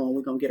what's going on.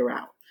 We're going to get her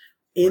out.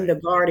 In Right. the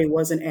Guard, it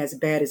wasn't as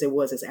bad as it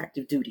was as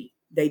active duty.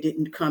 They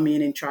didn't come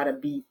in and try to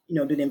do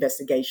the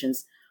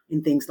investigations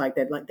and things like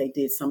that, like they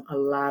did a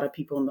lot of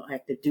people on the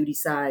active duty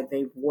side.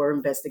 They were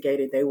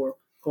investigated. They were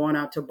going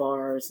out to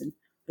bars, and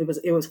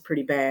it was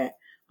pretty bad,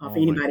 for Oh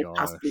my anybody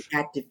possibly gosh.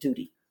 active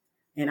duty.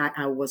 And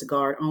I was a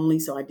Guard only,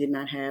 so I did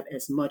not have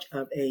as much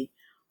of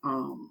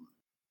um,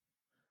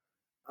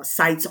 a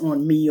sights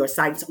on me, or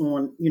sights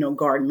on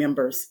Guard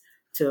members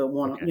to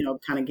want to Okay.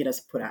 kind of get us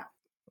put out.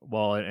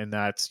 Well, and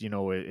that's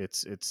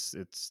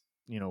it's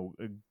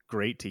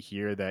great to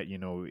hear that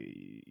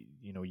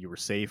you were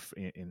safe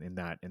in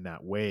that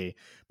way.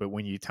 But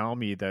when you tell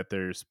me that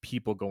there's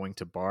people going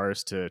to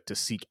bars to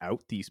seek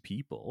out these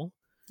people,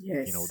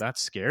 Yes,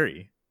 that's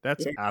scary.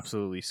 That's yes,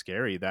 absolutely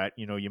scary. That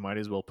you might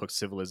as well put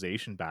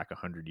civilization back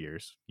 100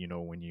 years.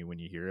 When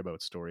you hear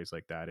about stories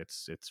like that,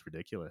 it's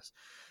ridiculous.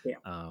 yeah.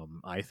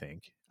 I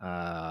think.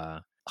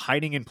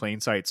 Hiding in plain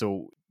sight.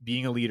 So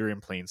being a leader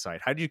in plain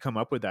sight. How did you come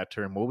up with that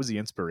term? What was the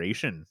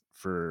inspiration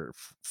for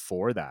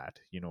that?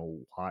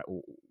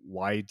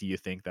 Why do you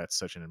think that's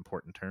such an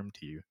important term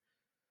to you?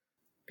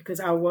 Because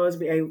I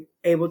was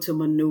able to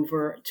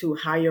maneuver to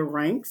higher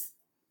ranks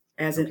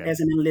as an Okay.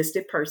 as an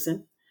enlisted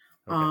person,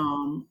 Okay.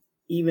 um,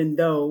 even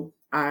though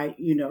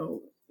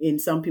in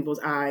some people's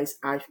eyes,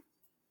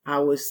 I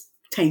was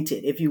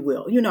tainted, if you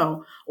will, Yeah.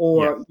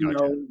 or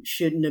Gotcha.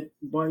 shouldn't have,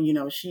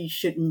 well, she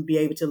shouldn't be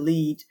able to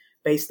lead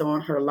based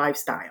on her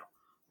lifestyle,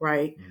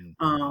 right? Mm-hmm.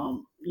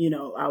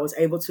 I was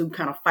able to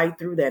kind of fight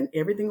through that, and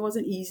everything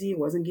wasn't easy. It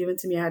wasn't given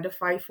to me. I had to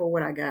fight for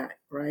what I got,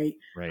 right?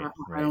 I, Right.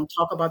 I Right. don't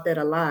talk about that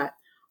a lot,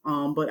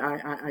 But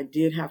I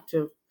did have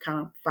to kind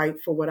of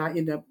fight for what I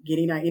ended up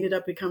getting. I ended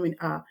up becoming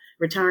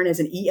retiring as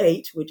an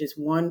E8, which is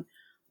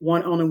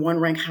only one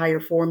rank higher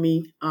for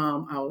me.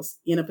 I was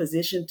in a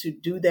position to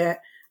do that,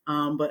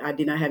 but I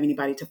did not have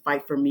anybody to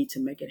fight for me to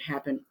make it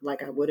happen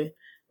like I would have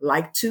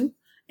liked to,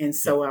 and Yeah.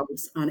 so I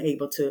was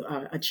unable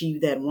to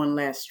achieve that one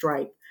last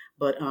stripe.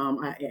 But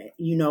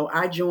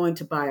I joined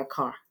to buy a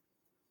car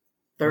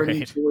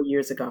Right. 34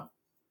 years ago.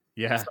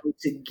 Yeah. So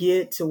to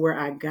get to where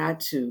I got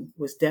to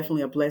was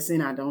definitely a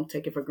blessing. I don't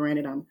take it for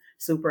granted. I'm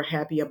super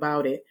happy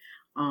about it.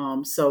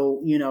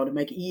 So to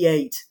make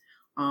E8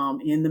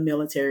 in the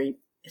military,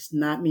 it's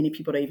not many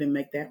people that even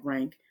make that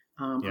rank.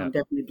 Yeah. I'm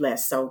definitely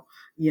blessed. So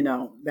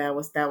that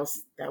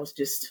was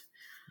just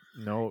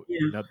No, yeah.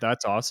 no,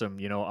 that's awesome.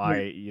 Yeah.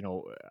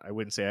 I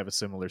wouldn't say I have a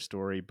similar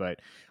story, but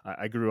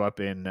I grew up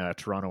in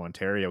Toronto,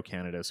 Ontario,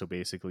 Canada. So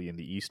basically in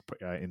the east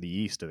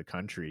of the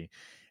country.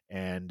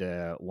 And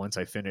once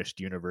I finished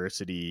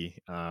university,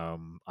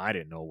 I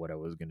didn't know what I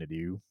was going to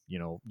do.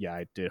 Yeah,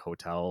 I did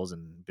hotels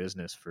and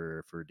business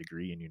for a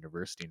degree in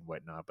university and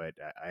whatnot, but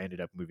I ended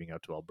up moving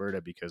out to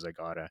Alberta because I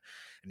got an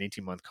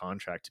 18-month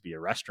contract to be a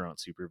restaurant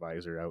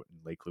supervisor out in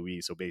Lake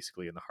Louise. So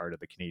basically in the heart of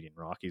the Canadian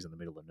Rockies in the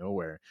middle of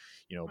nowhere.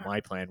 Wow.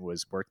 My plan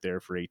was work there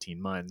for 18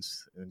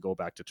 months and go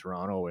back to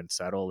Toronto and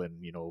settle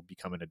and,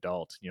 become an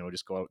adult,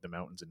 just go out in the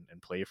mountains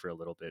and play for a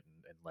little bit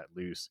and let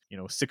loose.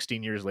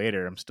 16 years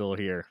later, I'm still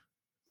here.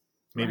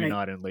 Maybe Right.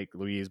 not in Lake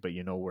Louise, but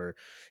where,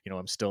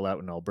 I'm still out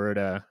in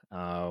Alberta.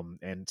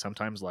 And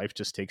sometimes life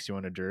just takes you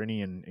on a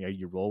journey and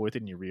you roll with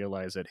it and you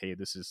realize that, hey,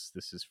 this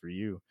is for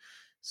you.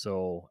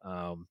 So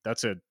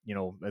that's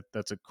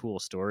that's a cool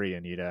story,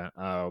 Anita.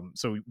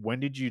 So when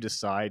did you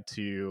decide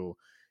to,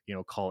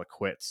 call it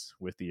quits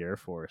with the Air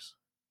Force?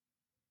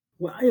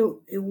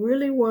 Well, it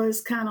really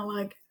was kind of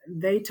like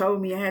they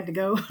told me I had to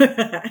go.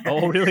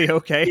 Oh, really?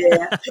 Okay.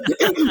 Yeah.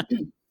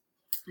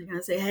 I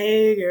gotta say,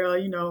 hey, girl,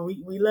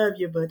 we love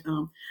you, but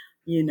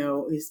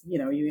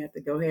you have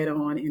to go head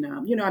on.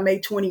 And I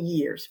made 20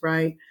 years,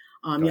 right?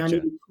 I Gotcha.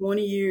 needed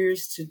 20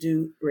 years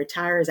to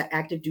retire as an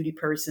active duty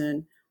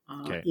person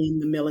Okay. in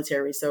the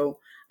military. So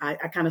I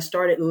kind of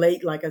started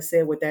late, like I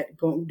said, with that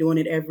doing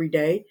it every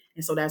day,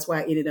 and so that's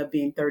why I ended up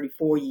being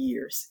 34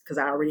 years because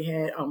I already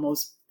had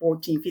almost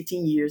 14,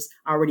 15 years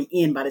already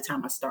in by the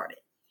time I started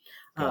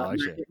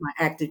Gotcha. my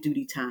active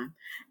duty time.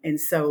 And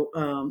so,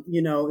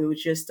 it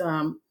was just,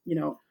 time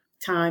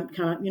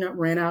kind of,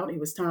 ran out. It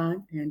was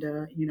time. And,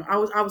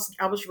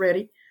 I was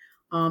ready.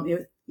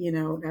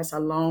 That's a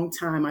long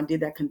time. I did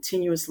that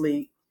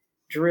continuously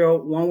drill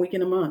 1 week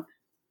in a month.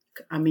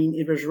 I mean,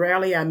 it was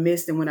rarely I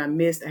missed. And when I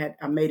missed,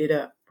 I made it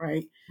up.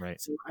 Right. Right.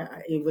 So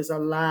it was a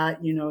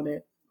lot,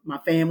 that my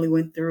family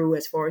went through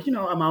as far as,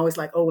 I'm always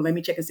like, oh, well, let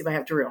me check and see if I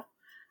have drill.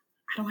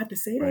 I don't have to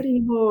say that Right.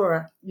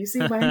 anymore. You see,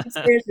 my hand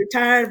says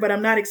retired, but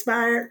I'm not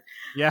expired.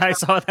 Yeah, I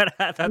saw that.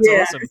 That's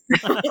Yeah. awesome.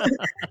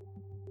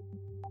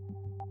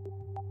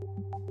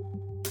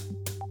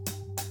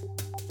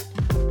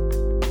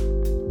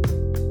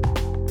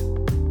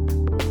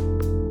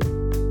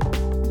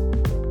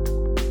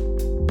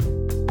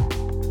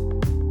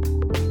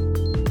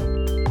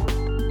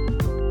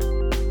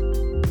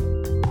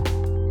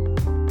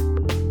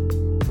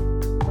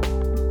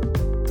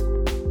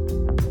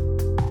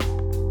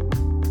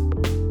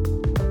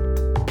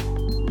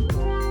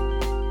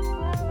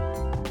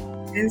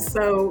 And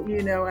so,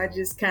 I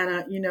just kind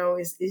of,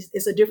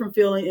 it's a different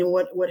feeling. And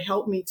what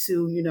helped me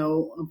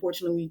to,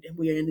 unfortunately,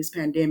 we are in this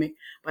pandemic,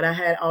 but I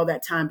had all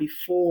that time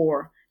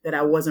before that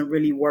I wasn't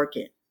really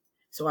working.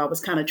 So I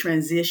was kind of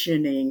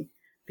transitioning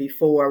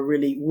before I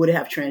really would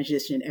have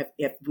transitioned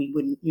if we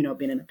wouldn't,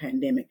 been in a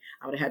pandemic.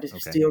 I would have had to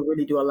Okay. still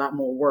really do a lot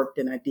more work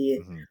than I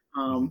did, Hmm.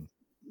 Hmm. um,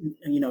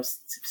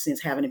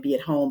 since having to be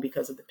at home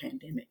because of the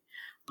pandemic.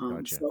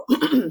 Gotcha.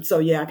 So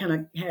yeah, I kind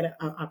of had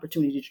an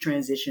opportunity to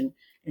transition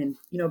and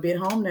be at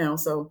home now.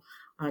 So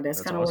that's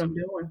That's kind of what I'm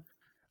awesome. doing.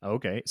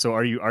 Okay. So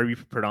are you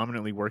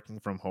predominantly working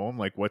from home?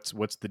 Like what's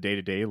the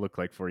day-to-day look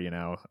like for you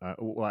now?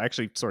 Well,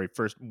 actually, sorry,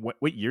 first,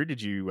 what year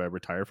did you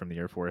retire from the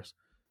Air Force?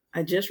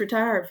 I just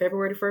retired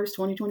February 1st,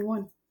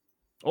 2021.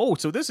 Oh,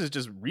 so this is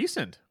just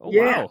recent. Oh,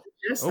 Yeah, wow.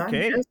 I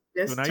Okay. So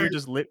just now you're turned.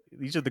 just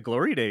these are the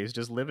glory days,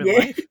 just living Yeah,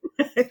 life.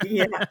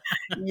 yeah,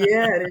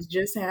 yeah. It has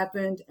just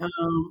happened.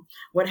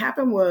 What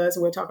happened was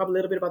we'll talk a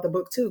little bit about the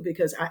book too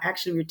because I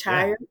actually Yeah.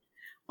 retired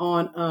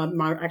on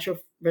my actual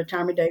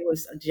retirement day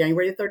was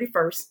January the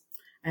 31st.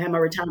 I had my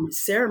retirement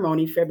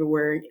ceremony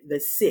February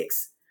the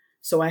 6th.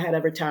 So I had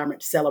a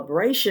retirement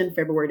celebration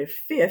February the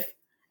 5th,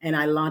 and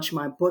I launched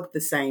my book the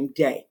same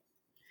day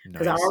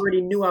because I Nice.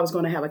 already knew I was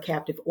going to have a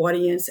captive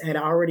audience. I had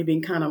already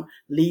been kind of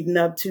leading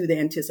up to the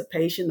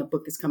anticipation. The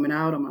book is coming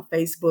out on my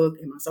Facebook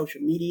and my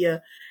social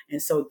media,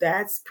 and so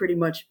that's pretty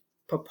much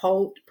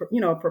propelled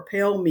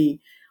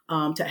me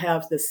to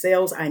have the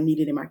sales I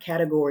needed in my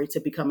category to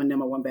become a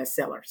number one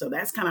bestseller. So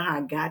that's kind of how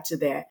I got to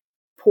that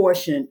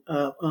portion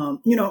of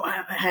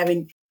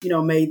having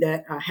made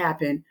that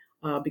happen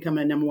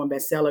becoming a number one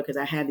bestseller because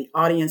I had the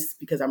audience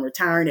because I'm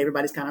retiring.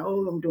 Everybody's kind of,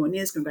 oh, I'm doing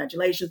this.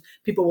 Congratulations.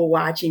 People were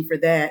watching for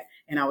that.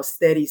 And I was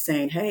steady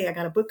saying, hey, I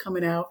got a book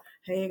coming out.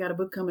 Hey, I got a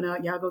book coming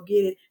out. Y'all go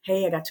get it.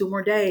 Hey, I got 2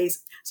 more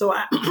days. So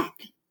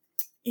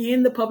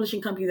in the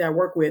publishing company that I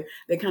work with,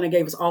 they kind of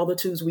gave us all the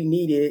tools we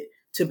needed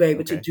to be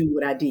able to Okay. do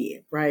what I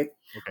did. Right.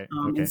 Okay.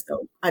 And Okay.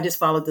 so I just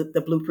followed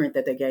the blueprint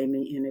that they gave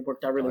me, and it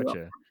worked out really well.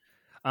 Gotcha.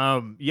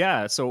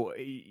 Yeah, so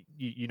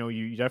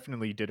you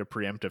definitely did a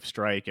preemptive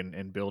strike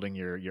and building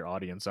your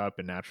audience up,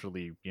 and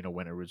naturally,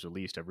 when it was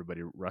released,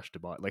 everybody rushed to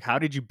buy. Like, how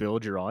did you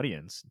build your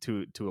audience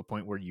to a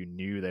point where you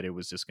knew that it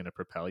was just going to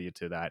propel you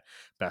to that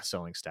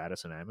best-selling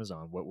status on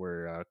Amazon? What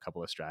were a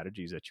couple of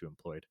strategies that you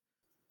employed?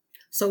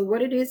 So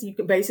what it is, you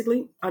could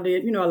basically, I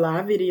did, a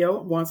live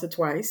video once or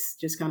twice,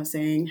 just kind of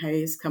saying,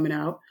 hey, it's coming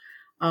out.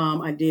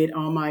 I did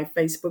on my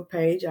Facebook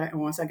page.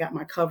 Once I got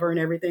my cover and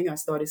everything, I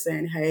started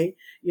saying, hey,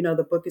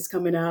 the book is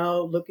coming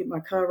out. Look at my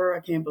cover.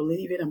 I can't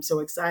believe it. I'm so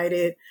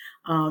excited.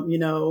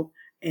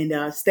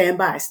 And stand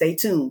by, stay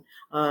tuned.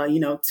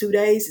 2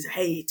 days,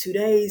 hey, 2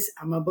 days,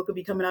 my book will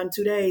be coming out in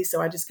 2 days.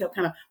 So I just kept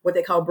kind of what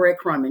they call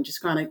breadcrumbing,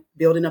 just kind of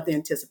building up the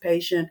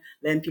anticipation,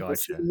 letting people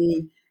see Gotcha.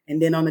 me.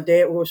 And then on the day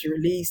it was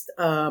released,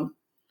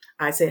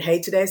 I said, hey,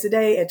 today's the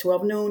day at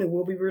 12 noon. It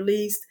will be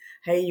released.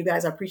 Hey, you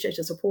guys, I appreciate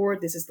your support.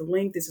 This is the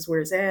link. This is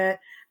where it's at.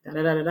 Da,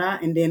 da, da, da, da.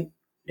 And then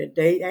the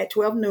day at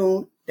 12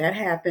 noon, that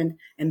happened.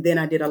 And then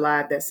I did a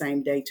live that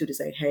same day too to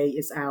say, hey,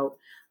 it's out.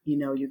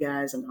 You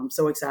guys, I'm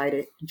so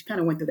excited. You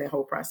kind of went through that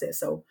whole process.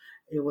 So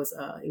it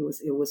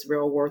was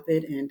real worth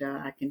it. And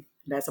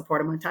that's a part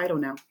of my title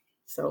now.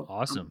 So,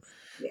 Awesome.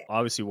 yeah.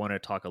 Obviously, want to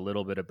talk a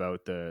little bit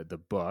about the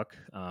book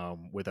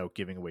without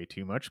giving away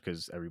too much,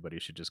 because everybody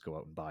should just go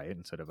out and buy it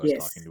instead of us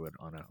talking Yes. to it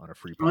on a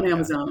free On podcast.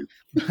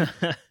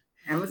 Amazon.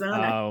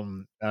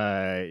 Amazon.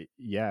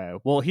 Yeah.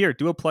 Well, here,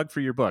 do a plug for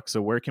your book.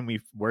 So where can we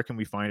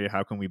find it?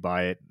 How can we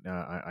buy it?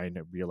 I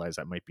realize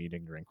that might be an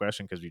ignorant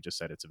question because we just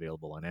said it's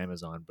available on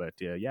Amazon, but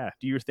yeah,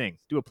 do your thing.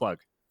 Do a plug.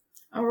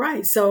 All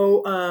right.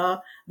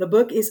 So the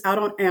book is out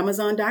on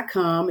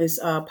Amazon.com. It's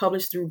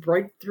published through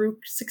Breakthrough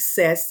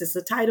Success. It's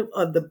the title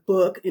of the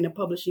book in a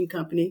publishing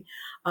company,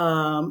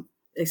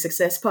 a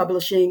Success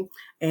Publishing.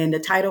 And the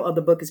title of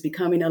the book is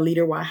Becoming a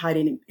Leader While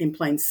Hiding in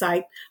Plain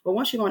Sight. But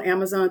once you go on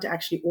Amazon to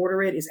actually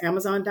order it, it's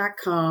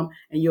Amazon.com,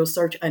 and you'll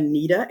search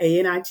Anita,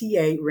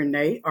 Anita,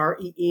 Renee,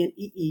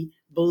 Renee,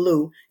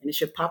 Blue, and it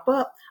should pop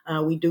up.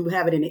 We do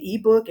have it in an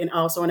ebook and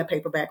also in a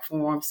paperback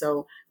form.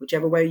 So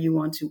whichever way you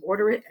want to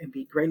order it, it'd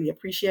be greatly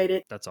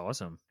appreciated. That's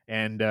awesome.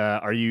 And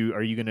are you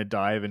going to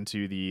dive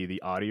into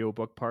the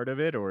audiobook part of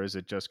it, or is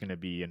it just going to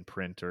be in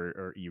print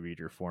or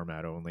e-reader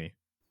format only?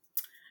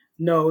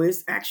 No,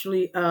 it's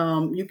actually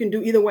you can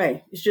do either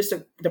way. It's just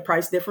the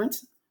price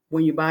difference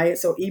when you buy it.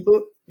 So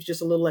ebook is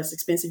just a little less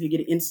expensive. You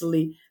get it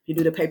instantly. If you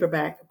do the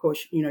paperback, of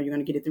course, you're going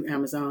to get it through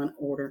Amazon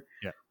order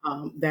Yeah.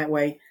 that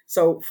way.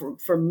 So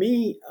for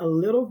me, a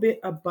little bit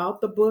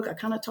about the book, I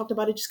kind of talked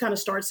about it. Just kind of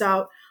starts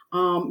out,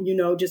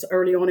 just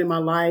early on in my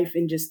life,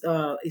 and just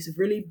it's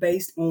really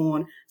based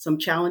on some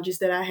challenges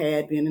that I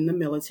had being in the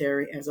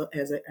military as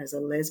a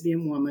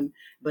lesbian woman,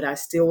 but I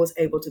still was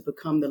able to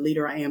become the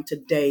leader I am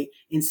today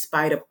in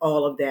spite of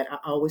all of that. I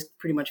always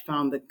pretty much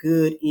found the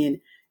good in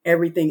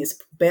everything as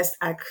best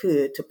I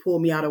could to pull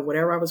me out of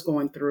whatever I was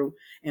going through.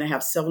 And I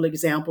have several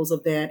examples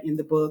of that in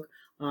the book,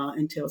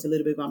 and tells a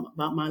little bit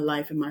about my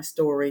life and my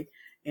story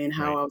and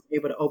how Right. I was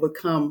able to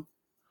overcome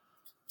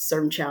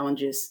certain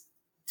challenges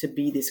to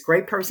be this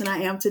great person I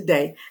am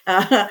today.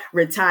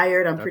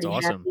 Retired, I'm That's pretty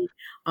awesome.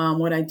 happy.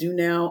 What I do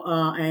now,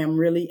 I am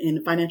really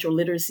in financial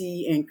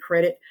literacy and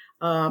credit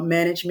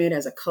management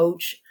as a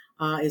coach.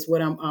 Is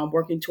what I'm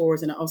working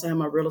towards, and I also have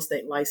my real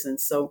estate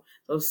license. So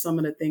those are some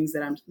of the things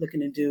that I'm looking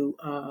to do.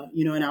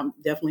 And I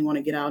definitely want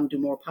to get out and do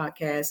more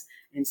podcasts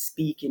and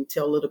speak and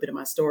tell a little bit of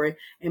my story.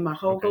 And my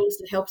whole Okay. goal is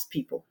to help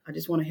people. I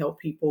just want to help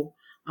people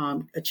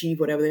achieve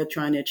whatever they're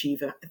trying to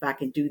achieve. If I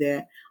can do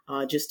that,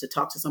 just to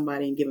talk to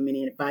somebody and give them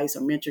any advice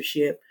or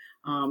mentorship,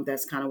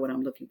 that's kind of what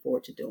I'm looking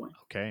forward to doing.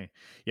 Okay.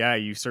 Yeah,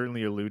 you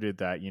certainly alluded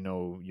that,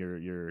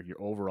 your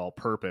overall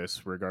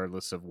purpose,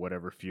 regardless of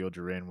whatever field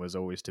you're in, was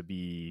always to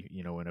be,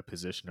 in a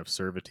position of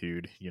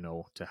servitude,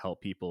 to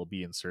help people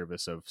be in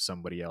service of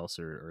somebody else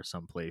or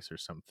someplace or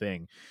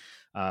something.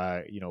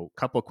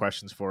 Couple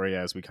questions for you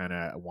as we kind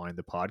of wind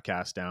the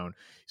podcast down.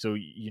 So,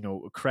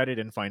 credit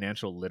and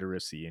financial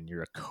literacy, and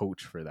you're a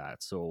coach for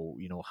that. So,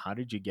 how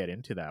did you get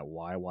into that?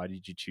 Why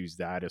did you choose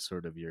that as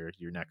sort of your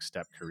next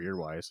step career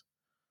wise?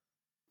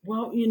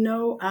 Well,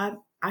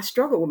 I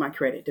struggle with my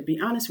credit, to be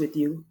honest with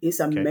you. It's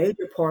a Okay.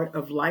 major part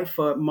of life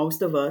for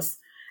most of us.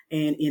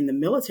 And in the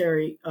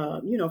military,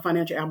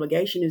 financial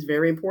obligation is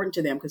very important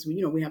to them because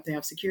we have to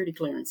have security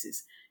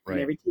clearances. And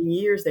Right. every 10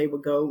 years they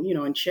would go,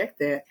 and check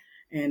that.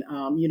 And,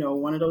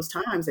 one of those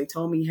times they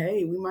told me,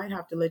 hey, we might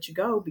have to let you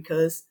go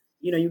because,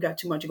 you got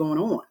too much going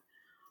on.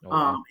 Oh,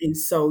 wow. And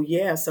so,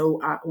 yeah, so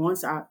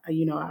once I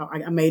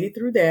made it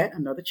through that,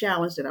 another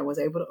challenge that I was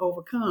able to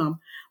overcome,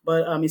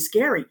 but it's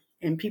scary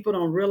and people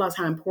don't realize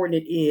how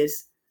important it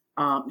is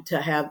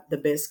to have the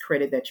best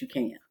credit that you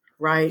can.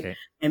 right? Okay.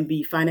 And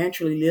be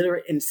financially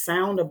literate and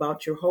sound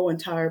about your whole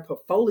entire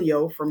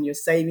portfolio, from your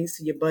savings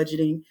to your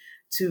budgeting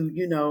to,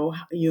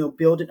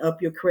 building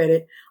up your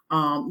credit,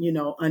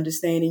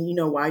 understanding,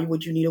 why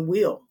would you need a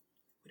will?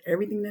 With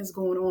everything that's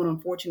going on,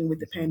 unfortunately, with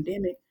the Hmm.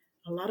 pandemic,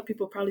 a lot of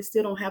people probably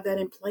still don't have that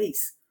in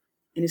place.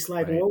 And it's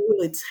like, Right. what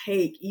will it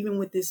take, even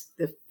with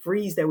the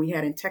freeze that we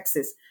had in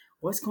Texas?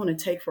 What's going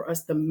to take for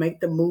us to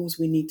make the moves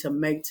we need to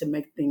make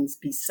things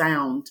be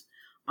sound,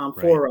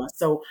 Right. for us?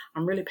 So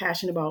I'm really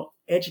passionate about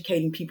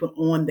educating people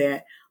on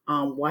that.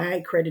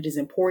 Why credit is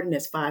important.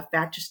 There's 5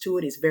 factors to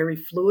it. It's very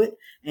fluid,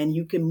 and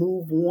you can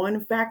move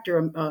one factor,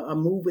 a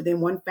move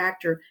within one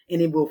factor,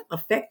 and it will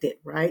affect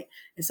it, right?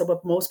 And so,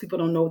 but most people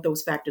don't know what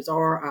those factors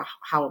are,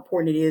 how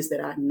important it is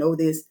that I know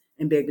this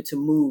and be able to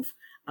move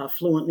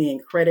fluently in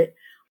credit.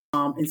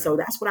 And Okay. so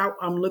that's what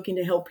I'm looking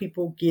to help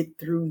people get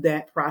through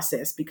that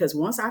process, because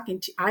once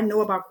I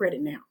know about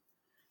credit now.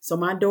 So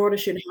my daughter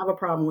shouldn't have a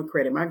problem with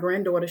credit. My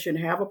granddaughter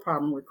shouldn't have a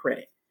problem with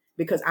credit,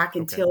 because I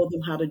can Okay. tell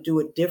them how to do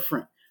it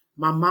different.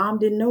 My mom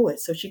didn't know it,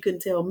 so she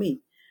couldn't tell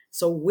me.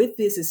 So with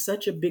this is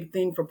such a big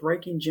thing for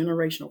breaking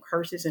generational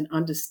curses and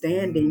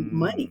understanding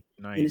money.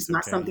 And Nice. it's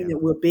not Okay. something Yeah. that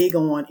we're big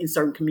on in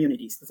certain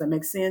communities. Does that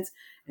make sense?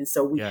 And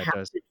so we Yeah, it have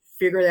does. to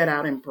figure that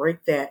out and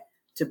break that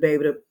to be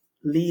able to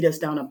lead us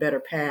down a better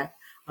path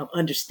of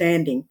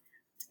understanding,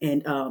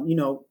 and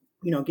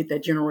get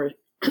that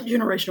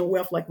generational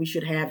wealth like we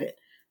should have it.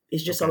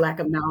 It's just a Okay. lack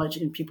of knowledge,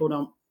 and people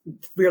don't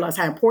realize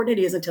how important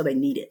it is until they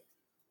need it.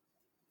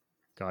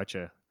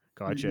 Gotcha.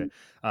 Gotcha.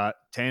 Mhm.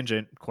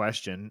 Tangent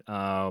question.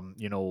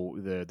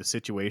 The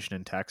situation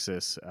in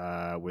Texas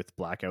with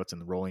blackouts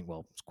and the rolling,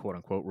 well, quote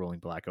unquote rolling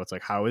blackouts.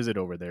 Like, how is it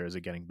over there? Is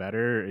it getting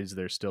better? Is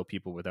there still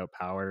people without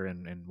power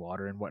and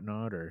water and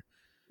whatnot? Or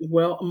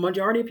Well, a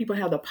majority of people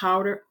have the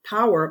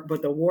power,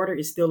 but the water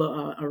is still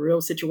a real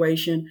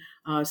situation.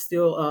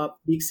 Still a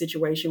big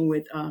situation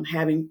with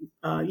having,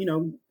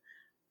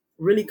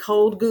 really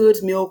cold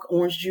goods, milk,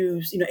 orange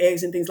juice,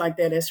 eggs and things like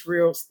that. That's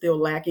real still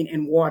lacking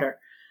in water.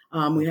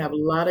 We have okay, a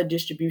lot of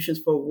distributions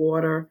for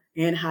water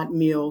and hot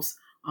meals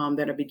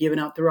that are be given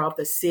out throughout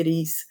the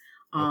cities.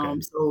 okay,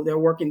 So they're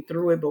working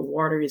through it, but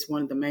water is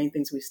one of the main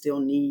things we still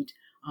need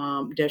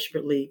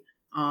desperately,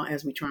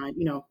 as we try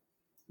and,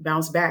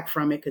 bounce back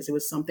from it, because it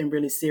was something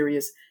really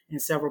serious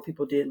and several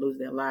people did lose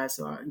their lives.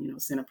 So I,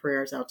 send our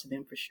prayers out to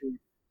them for sure.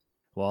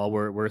 well,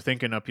 we're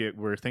thinking up you.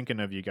 We're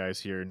thinking of you guys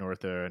here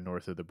north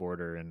of the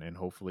border, and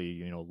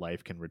hopefully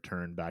life can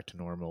return back to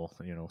normal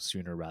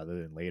sooner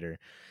rather than later.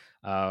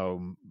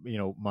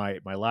 My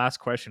last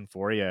question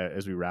for you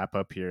as we wrap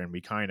up here, and we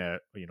kind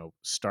of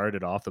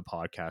started off the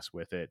podcast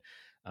with it,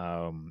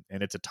 and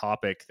it's a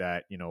topic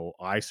that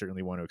I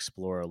certainly want to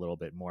explore a little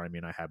bit more. I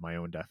mean, I have my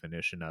own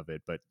definition of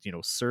it, but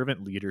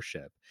servant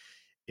leadership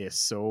is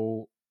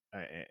so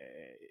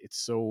it's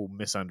so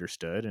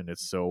misunderstood and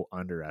it's so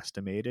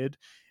underestimated.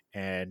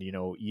 And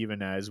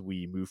even as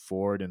we move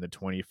forward in the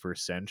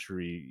 21st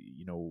century,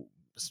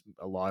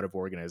 a lot of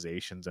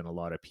organizations and a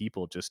lot of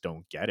people just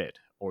don't get it,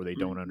 or they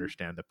don't Mhm.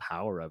 understand the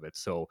power of it.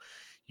 So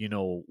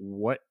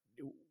what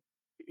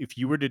if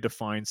you were to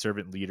define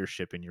servant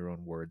leadership in your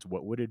own words,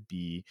 what would it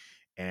be,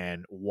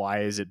 and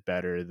why is it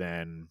better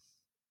than,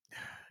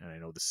 and I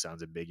know this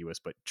sounds ambiguous,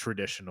 but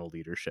traditional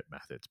leadership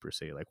methods per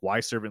se? Like, why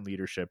servant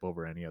leadership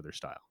over any other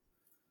style?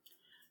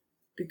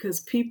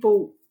 Because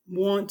people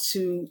want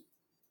to,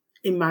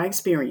 in my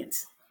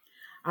experience,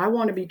 I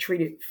want to be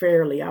treated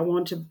fairly. I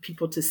want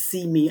people to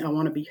see me. I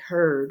want to be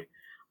heard.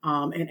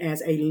 And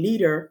as a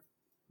leader,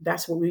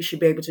 that's what we should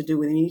be able to do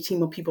with any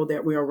team of people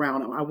that we're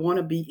around. I want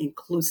to be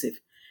inclusive.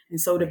 And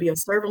so to Right, be a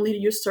servant leader,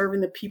 you're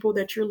serving the people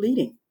that you're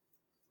leading,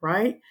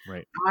 right?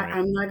 right, I, right,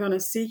 I'm not going to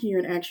sit here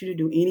and ask you to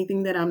do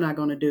anything that I'm not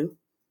going to do,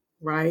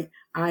 right?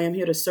 I am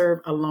here to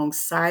serve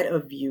alongside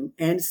of you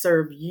and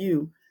serve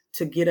you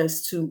to get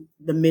us to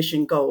the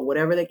mission goal.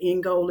 Whatever the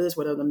end goal is,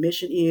 whatever the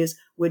mission is,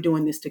 we're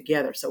doing this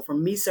together. So for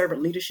me,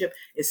 servant leadership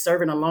is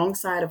serving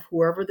alongside of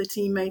whoever the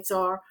teammates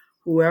are,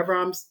 whoever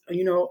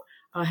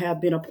I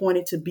have been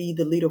appointed to be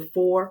the leader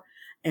for,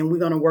 and we're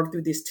going to work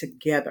through this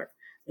together.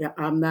 Yeah,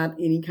 I'm not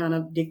any kind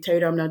of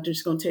dictator. I'm not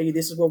just going to tell you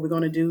this is what we're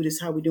going to do, this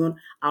is how we're doing.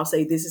 I'll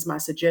say this is my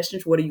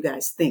suggestions. What do you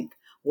guys think?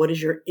 What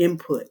is your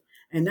input?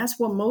 And that's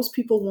what most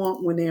people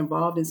want when they're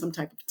involved in some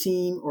type of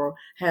team or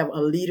have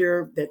a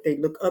leader that they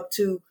look up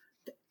to.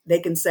 They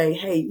can say,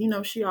 "Hey,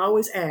 she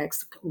always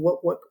asks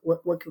what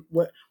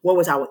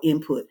was our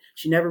input.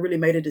 She never really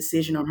made a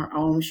decision on hmm her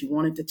own. She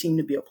wanted the team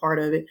to be a part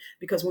of it,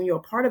 because when you're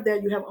a part of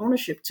that, you have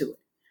ownership to it.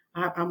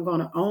 I'm going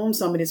to own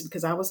some of this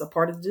because I was a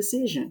part of the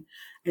decision."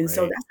 And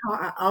so right, that's how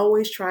I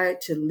always tried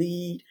to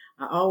lead.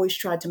 I always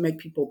tried to make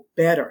people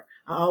better.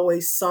 I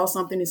always saw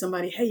something in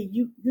somebody. Hey,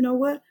 you know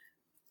what?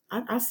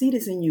 I see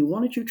this in you. Why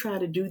don't you try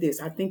to do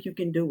this? I think you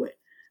can do it.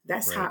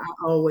 That's how right,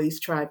 I always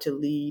try to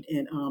lead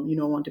and,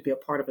 want to be a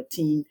part of a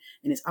team.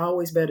 And it's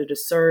always better to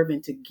serve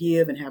and to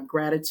give and have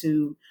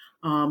gratitude,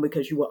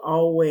 because you will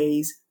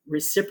always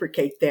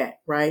reciprocate that,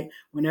 right?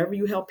 Whenever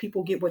you help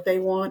people get what they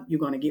want, you're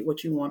going to get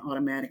what you want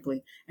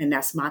automatically. And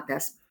that's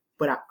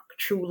what I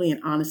truly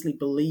and honestly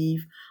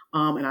believe.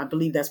 And I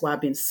believe that's why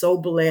I've been so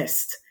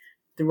blessed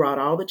throughout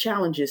all the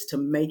challenges to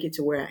make it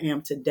to where I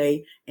am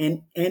today,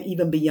 and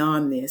even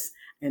beyond this.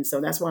 And so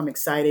that's why I'm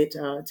excited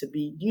to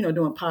be,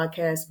 doing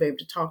podcasts, be able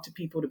to talk to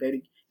people, to be able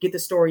to get the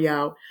story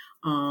out,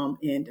 and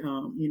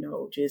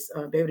just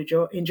be able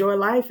to enjoy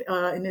life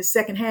in this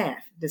second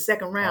half, the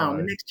second round,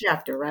 the Uh, next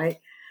chapter, right?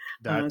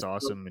 that's So,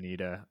 awesome,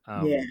 Anita.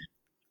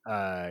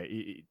 yeah.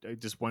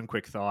 Just one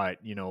quick thought,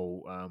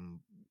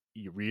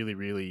 you really,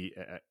 really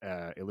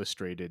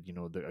illustrated,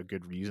 a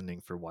good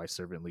reasoning for why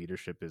servant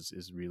leadership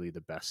is really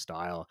the best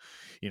style.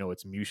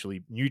 It's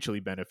mutually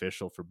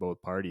beneficial for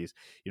both parties.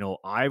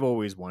 I've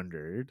always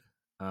wondered,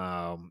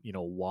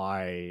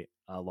 why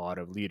a lot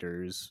of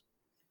leaders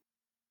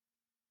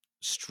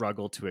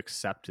struggle to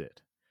accept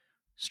it,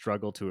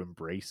 struggle to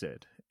embrace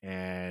it,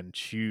 and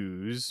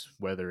choose,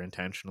 whether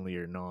intentionally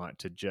or not,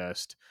 to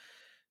just,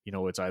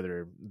 it's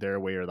either their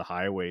way or the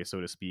highway, so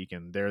to speak,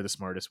 and they're the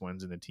smartest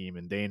ones in the team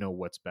and they know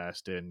what's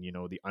best. And,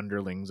 the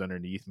underlings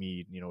underneath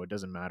me, it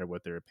doesn't matter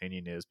what their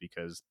opinion is,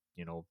 because,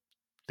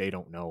 they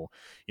don't know.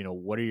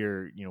 What are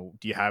your,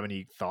 do you have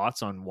any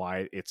thoughts on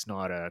why it's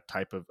not a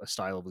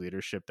style of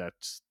leadership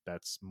that's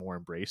more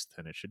embraced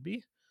than it should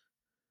be?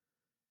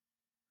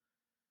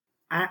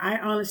 I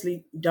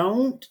honestly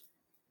don't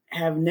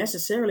have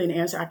necessarily an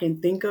answer I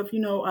can think of.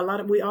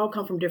 We all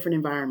come from different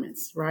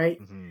environments, right?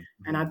 Hmm.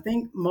 And I Hmm.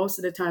 think most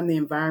of the time the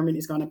environment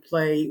is going to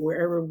play,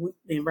 the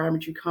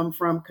environment you come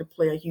from could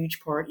play a huge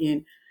part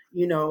in,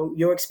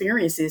 your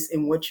experiences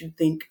and what you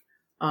think,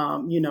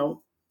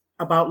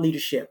 about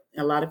leadership.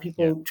 A lot of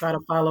Yeah. people try to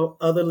follow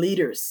other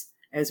leaders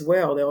as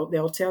well.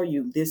 They'll tell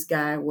you this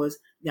guy was,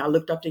 I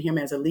looked up to him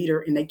as a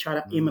leader, and they try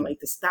to Mm, emulate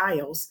the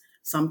styles.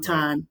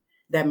 right. Sometime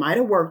that might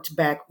have worked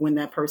back when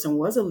that person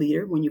was a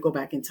leader, when you go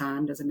back in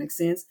time, doesn't make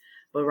sense.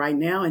 But right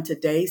now in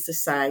today's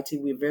society,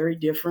 we're very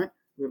different.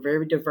 We're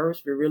very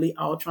diverse. We're really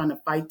all trying to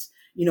fight,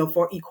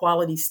 for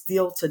equality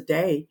still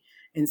today.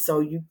 And so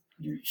you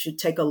should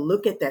take a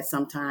look at that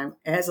sometime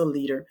as a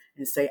leader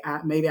and say,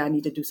 maybe I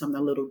need to do something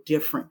a little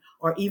different,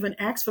 or even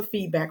ask for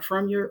feedback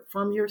from your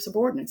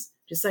subordinates.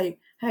 Just say,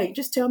 hey,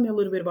 just tell me a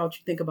little bit about what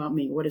you think about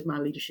me. What is my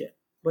leadership?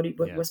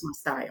 Yeah. What's my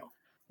style?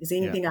 Is there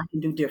Yeah. anything I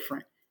can do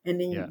different? And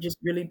then you Yeah. just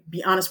really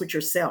be honest with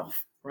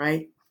yourself,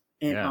 right?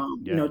 And Yeah.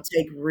 Yeah.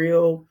 take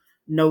real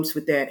notes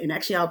with that. And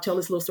actually, I'll tell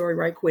this little story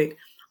right quick.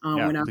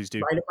 Yeah. When I Please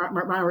do. right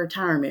at my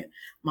retirement,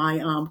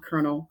 my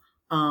colonel,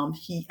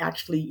 he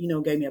actually,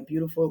 gave me a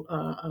beautiful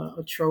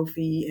a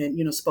trophy,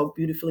 and spoke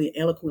beautifully,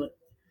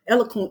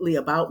 eloquently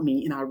about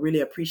me, and I really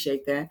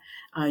appreciate that.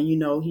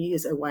 He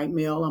is a white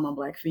male. I'm a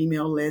black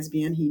female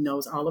lesbian. He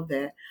knows all of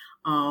that.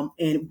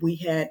 And we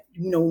had,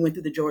 we went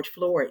through the George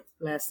Floyd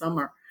last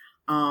summer,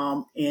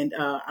 and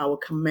our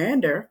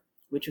commander,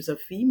 which was a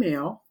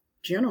female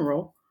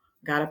general,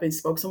 got up and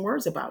spoke some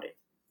words about it.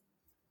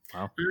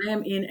 Wow. I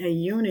am in a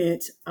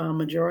unit.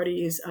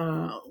 Majority is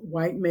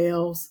white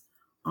males.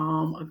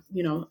 A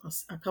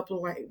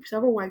couple of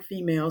several white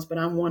females, but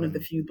I'm one of the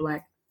Hmm. few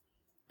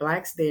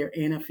blacks there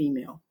and a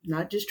female.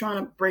 Not just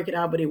trying to break it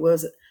out, but it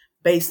was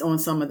based on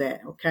some of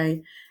that.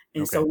 Okay.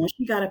 And so Okay. when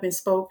she got up and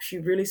spoke, she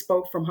really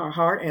spoke from her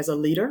heart as a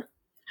leader,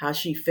 how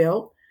she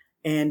felt.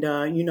 And,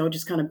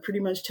 just kind of pretty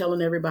much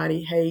telling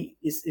everybody, hey,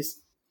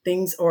 it's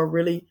things are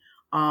really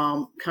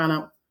kind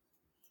of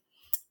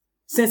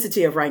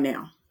sensitive right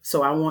now.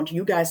 So I want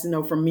you guys to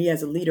know, from me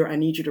as a leader, I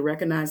need you to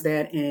recognize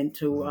that, and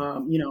to,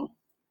 Hmm.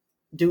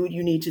 do what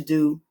you need to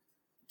do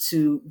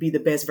to be the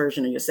best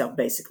version of yourself,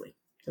 basically.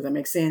 Does that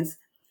make sense?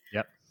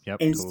 Yep.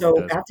 Yep. And Totally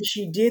so does. after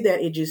she did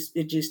that, it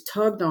just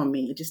tugged on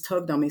me. It just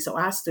tugged on me. So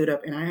I stood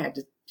up and I had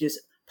to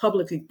just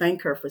publicly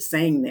thank her for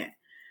saying that,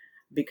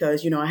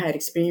 because I had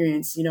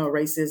experienced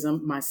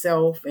racism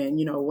myself, and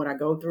what I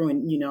go through,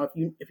 and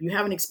if you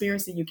haven't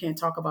experienced it, you can't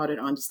talk about it,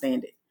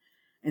 understand it.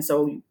 And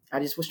so I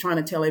just was trying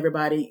to tell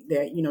everybody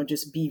that,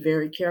 just be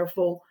very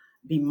careful,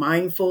 be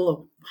mindful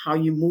of how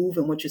you move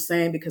and what you're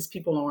saying, because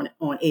people are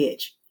on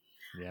edge.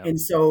 Yeah. And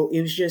so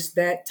it was just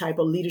that type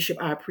of leadership.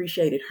 I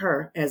appreciated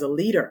her as a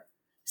leader,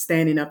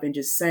 standing up and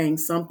just saying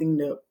something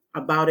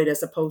about it,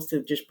 as opposed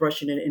to just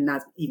brushing it and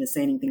not even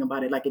saying anything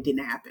about it like it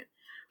didn't happen.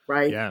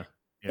 Right. Yeah.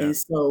 Yeah. And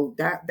so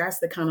that's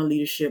the kind of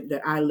leadership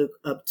that I look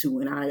up to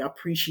and I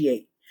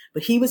appreciate.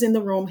 But he was in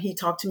the room. He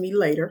talked to me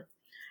later,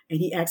 and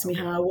he asked me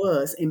Okay. how I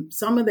was. And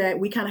some of that,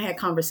 we kind of had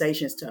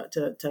conversations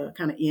to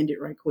kind of end it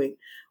right quick.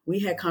 We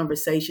had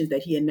conversations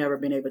that he had never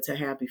been able to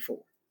have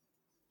before.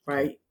 Okay.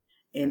 Right. Okay.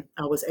 And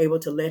I was able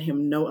to let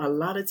him know, a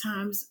lot of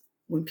times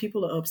when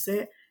people are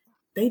upset,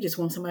 they just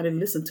want somebody to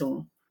listen to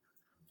them.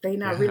 They're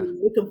not Yeah. really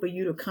looking for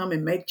you to come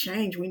and make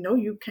change. We know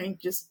you can't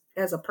just,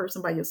 as a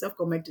person by yourself,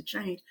 go make the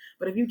change.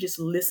 But if you just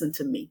listen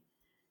to me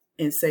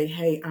and say,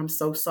 hey, I'm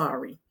so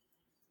sorry.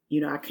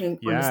 I can't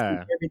understand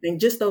Yeah. everything.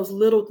 Just those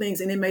little things.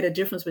 And it made a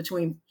difference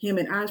between him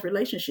and I's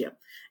relationship.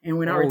 And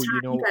when I Oh,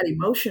 retired, he got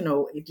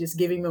emotional, it just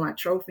giving me my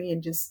trophy,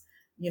 and just,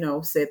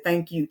 said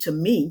thank you to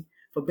me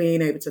for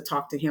being able to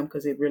talk to him,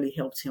 because it really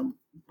helped him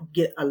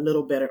get a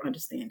little better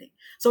understanding.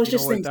 So it's you know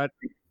just what things. that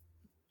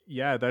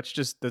Yeah, that's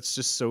just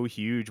so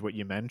huge what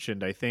you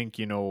mentioned. I think,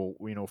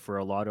 for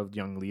a lot of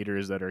young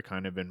leaders that are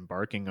kind of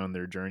embarking on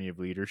their journey of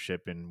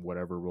leadership in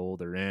whatever role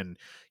they're in,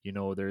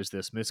 there's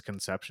this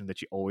misconception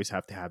that you always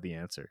have to have the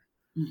answer.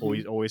 Hmm.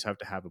 Always have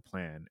to have a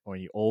plan, or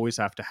you always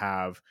have to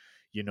have,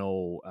 the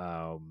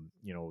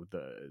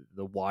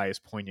wise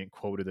poignant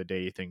quote of the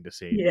day thing to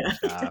say to your Yeah.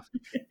 staff.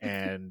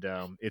 And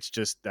it's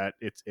just that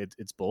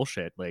it's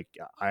bullshit. Like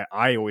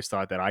I always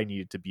thought that I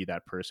needed to be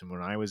that person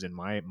when I was in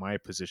my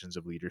positions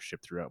of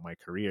leadership throughout my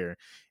career.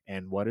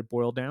 And what it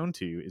boiled down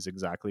to is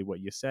exactly what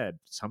you said.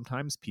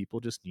 Sometimes people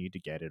just need to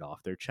get it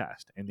off their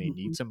chest, and they Hmm.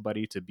 need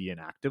somebody to be an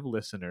active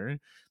listener.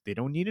 They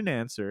don't need an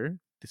answer.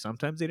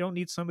 Sometimes they don't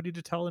need somebody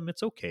to tell them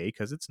it's okay,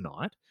 because it's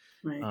not.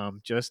 Right.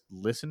 Just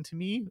listen to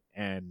me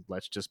and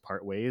let's just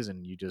part ways.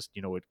 And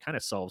it kind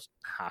of solves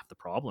half the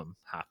problem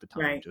half the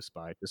time, Right. just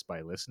by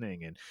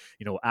listening. And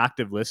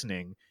active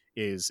listening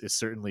is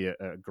certainly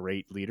a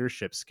great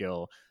leadership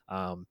skill.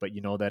 But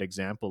that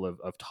example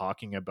of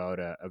talking about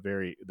a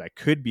very, that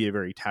could be a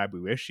very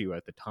taboo issue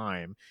at the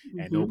time,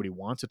 and Hmm. nobody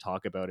wants to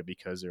talk about it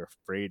because they're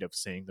afraid of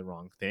saying the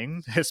wrong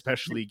thing,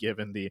 especially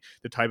given the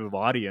type of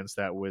audience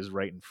that was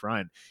right in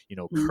front.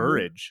 Hmm.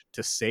 Courage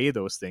to say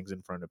those things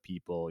in front of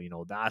people,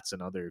 that's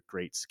another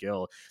great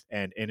skill.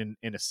 And in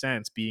a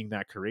sense, being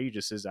that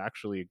courageous is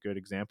actually a good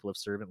example of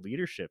servant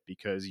leadership,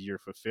 because you're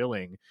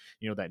fulfilling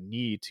that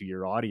need to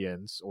your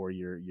audience, or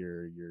your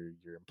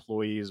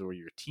employees or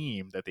your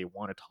team, that they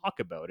want to talk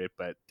about it,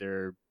 but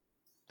they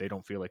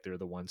don't feel like they're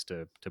the ones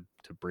to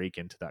break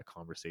into that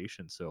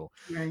conversation. So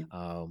Right.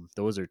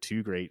 those are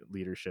two great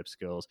leadership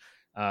skills.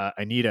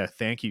 Anita,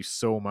 thank you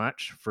so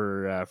much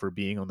for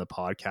being on the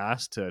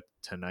podcast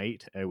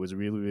tonight. It was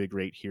really, really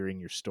great hearing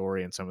your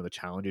story and some of the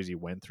challenges you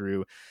went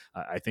through.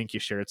 I think you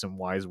shared some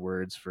wise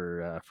words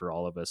for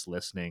all of us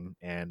listening.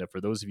 And for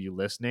those of you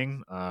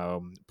listening,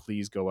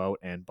 please go out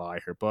and buy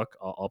her book.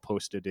 I'll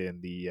post it in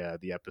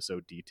the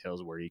episode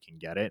details where you can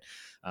get it.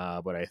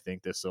 But I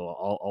think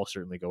I'll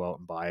certainly go out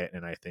and buy it,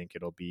 and I think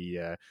it'll be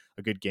a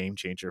good game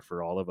changer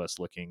for all of us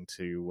looking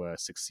to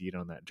succeed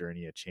on that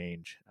journey of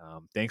change.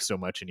 Thanks so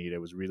much, Anita.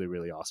 It was really,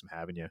 really awesome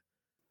having you.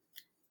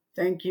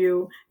 Thank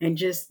you. And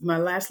just my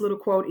last little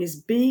quote is,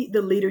 be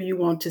the leader you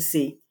want to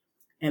see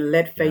and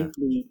let Yeah, faith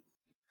lead.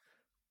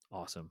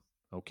 awesome.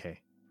 Okay.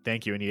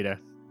 Thank you,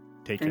 Anita.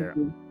 Take Thank care.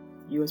 you.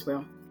 You as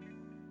well.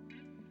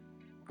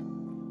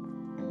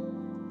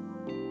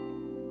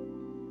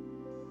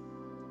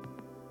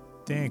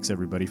 Thanks,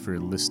 everybody, for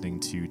listening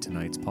to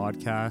tonight's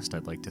podcast.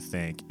 I'd like to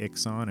thank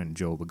Ixon and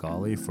Joe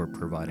Bagali for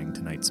providing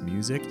tonight's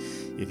music.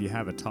 If you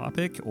have a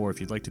topic, or if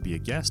you'd like to be a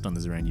guest on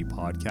the Zeranu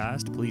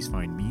podcast, please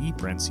find me,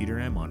 Brent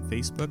Cedarham, on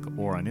Facebook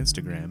or on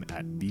Instagram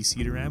at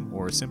bcedarham,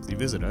 or simply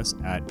visit us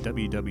at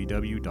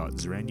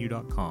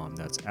www.zeranu.com.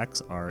 That's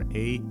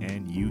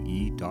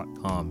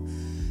XRANUE.com.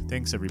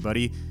 Thanks,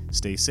 everybody.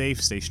 Stay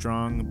safe, stay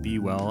strong, be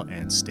well,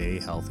 and stay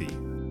healthy.